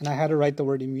 and I had to write the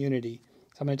word immunity.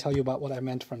 So I'm going to tell you about what I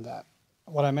meant from that.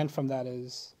 What I meant from that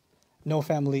is, no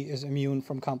family is immune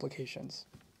from complications.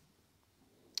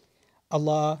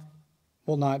 Allah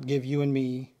will not give you and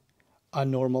me a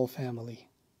normal family.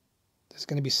 There's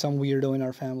going to be some weirdo in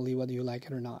our family, whether you like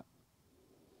it or not.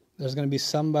 There's going to be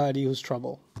somebody who's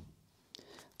trouble.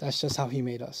 That's just how He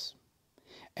made us.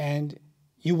 And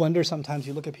you wonder sometimes,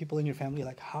 you look at people in your family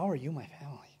like, how are you my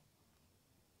family?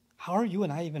 How are you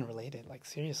and I even related? Like,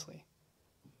 seriously.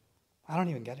 I don't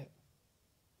even get it.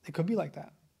 It could be like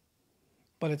that.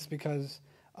 But it's because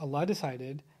Allah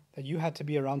decided that you had to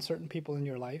be around certain people in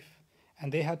your life,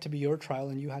 and they had to be your trial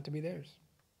and you had to be theirs.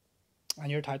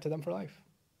 And you're tied to them for life.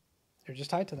 You're just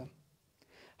tied to them.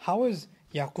 How is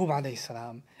Yaqub alayhi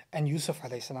salam and Yusuf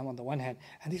alayhi salam on the one hand,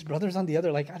 and these brothers on the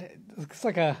other, like, it's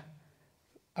like a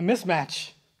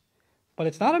mismatch. But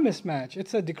it's not a mismatch.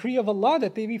 It's a decree of Allah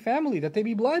that they be family, that they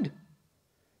be blood.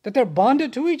 That they're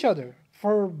bonded to each other,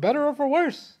 for better or for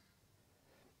worse.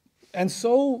 And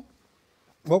so,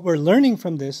 what we're learning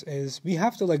from this is we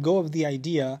have to let go of the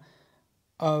idea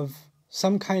of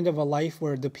some kind of a life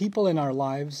where the people in our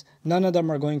lives, none of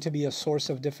them are going to be a source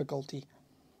of difficulty.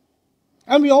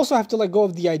 And we also have to let go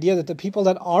of the idea that the people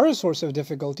that are a source of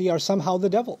difficulty are somehow the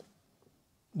devil.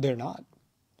 They're not.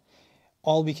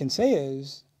 All we can say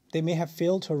is they may have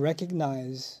failed to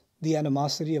recognize the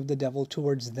animosity of the devil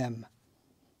towards them.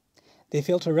 They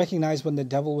failed to recognize when the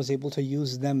devil was able to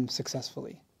use them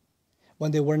successfully,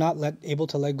 when they were not able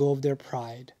to let go of their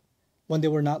pride, when they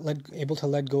were not able to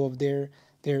let go of their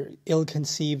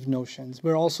ill-conceived notions.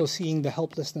 We're also seeing the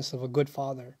helplessness of a good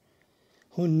father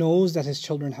who knows that his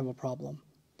children have a problem.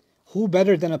 Who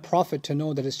better than a prophet to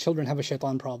know that his children have a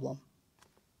shaitan problem?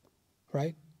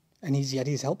 Right? And yet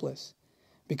he's helpless,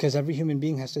 because every human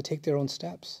being has to take their own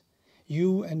steps.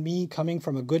 You and me coming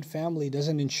from a good family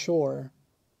doesn't ensure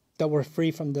that we're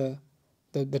free from the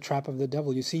trap of the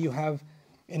devil. You see, you have,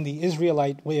 in the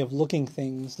Israelite way of looking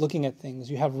at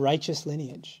things, you have righteous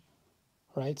lineage,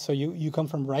 right? So you come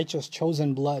from righteous,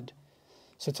 chosen blood.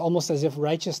 So it's almost as if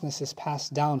righteousness is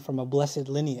passed down from a blessed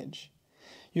lineage.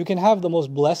 You can have the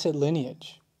most blessed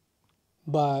lineage,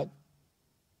 but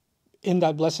in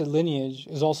that blessed lineage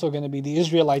is also going to be, the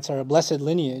Israelites are a blessed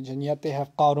lineage, and yet they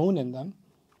have Qarun in them.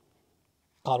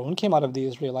 Qarun came out of the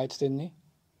Israelites, didn't he?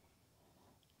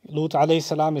 Lut alayhi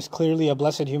salam is clearly a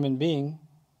blessed human being.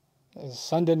 His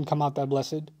son didn't come out that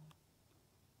blessed.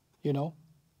 You know,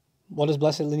 what does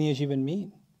blessed lineage even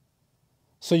mean?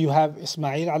 So you have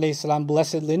Ismail alayhi salam,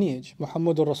 blessed lineage.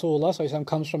 Muhammadur Rasulullah sallallahu alaihi wasallam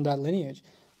comes from that lineage.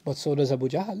 But so does Abu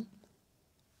Jahl.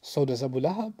 So does Abu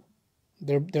Lahab.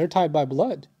 They're tied by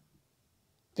blood.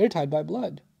 They're tied by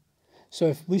blood. So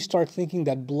if we start thinking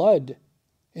that blood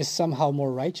is somehow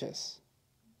more righteous,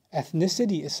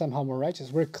 ethnicity is somehow more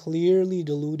righteous, we're clearly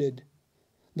deluded.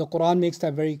 The Quran makes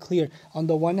that very clear. On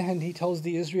the one hand, He tells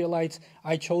the Israelites,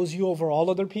 I chose you over all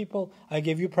other people. I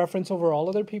gave you preference over all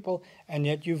other people. And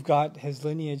yet you've got his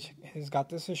lineage, has got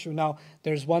this issue. Now,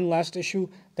 there's one last issue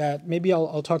that maybe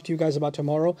I'll talk to you guys about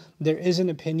tomorrow. There is an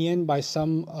opinion by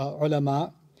some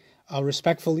ulama. I'll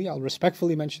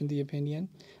respectfully mention the opinion.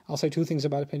 I'll say two things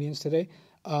about opinions today.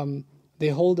 They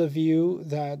hold a view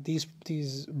that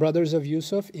these brothers of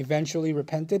Yusuf eventually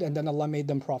repented and then Allah made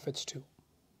them prophets too.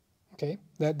 Okay,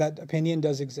 that opinion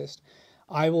does exist.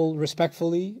 I will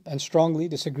respectfully and strongly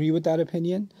disagree with that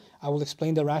opinion. I will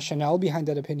explain the rationale behind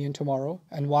that opinion tomorrow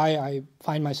and why I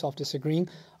find myself disagreeing.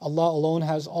 Allah alone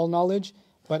has all knowledge,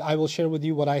 but I will share with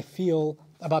you what I feel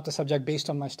about the subject based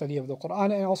on my study of the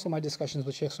Quran and also my discussions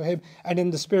with Sheikh Suhaib. And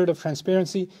in the spirit of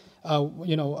transparency,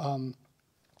 Sheikh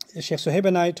Suhaib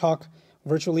and I talk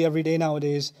virtually every day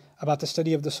nowadays about the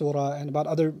study of the surah and about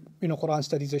other Quran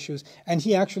studies issues. And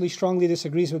he actually strongly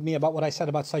disagrees with me about what I said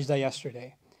about sajda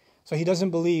yesterday. So he does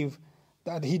believe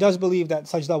that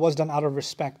sajda was done out of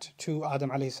respect to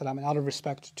Adam alayhi salam and out of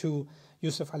respect to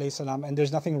Yusuf alayhi salam, and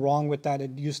there's nothing wrong with that.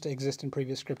 It used to exist in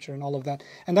previous scripture and all of that.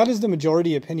 And that is the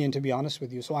majority opinion, to be honest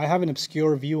with you. So I have an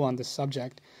obscure view on this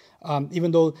subject.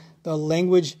 Even though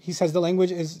he says the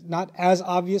language is not as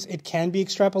obvious, it can be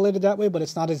extrapolated that way, but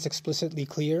it's not as explicitly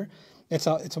clear. It's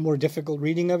a more difficult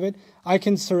reading of it. I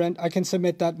can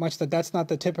submit that much, that's not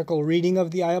the typical reading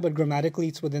of the ayah, but grammatically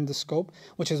it's within the scope,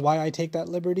 which is why I take that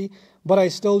liberty. But I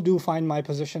still do find my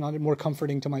position on it more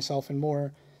comforting to myself and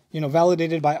more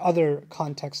validated by other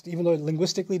contexts, even though it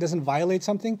linguistically doesn't violate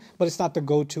something, but it's not the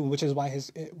go-to, which is what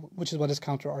his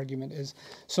counter-argument is.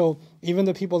 So even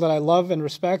the people that I love and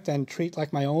respect and treat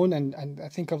like my own and I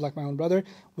think of like my own brother,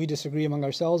 we disagree among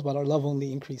ourselves, but our love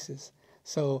only increases.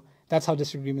 So that's how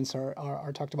disagreements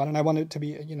are talked about. And I wanted to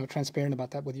be transparent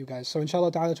about that with you guys. So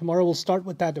inshallah ta'ala, tomorrow we'll start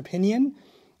with that opinion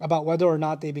about whether or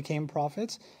not they became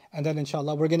prophets. And then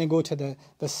inshallah, we're going to go to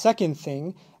the second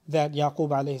thing that Yaqub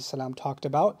alayhi salam talked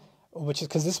about, which is,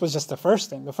 because this was just the first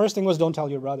thing. The first thing was don't tell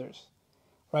your brothers,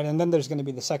 right? And then there's going to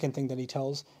be the second thing that he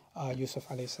tells Yusuf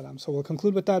alayhi salam. So we'll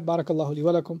conclude with that. Barakallahu li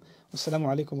wa lakum. Wassalamu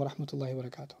alaikum wa rahmatullahi wa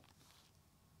barakatuh.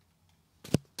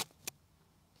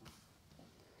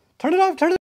 Turn it off.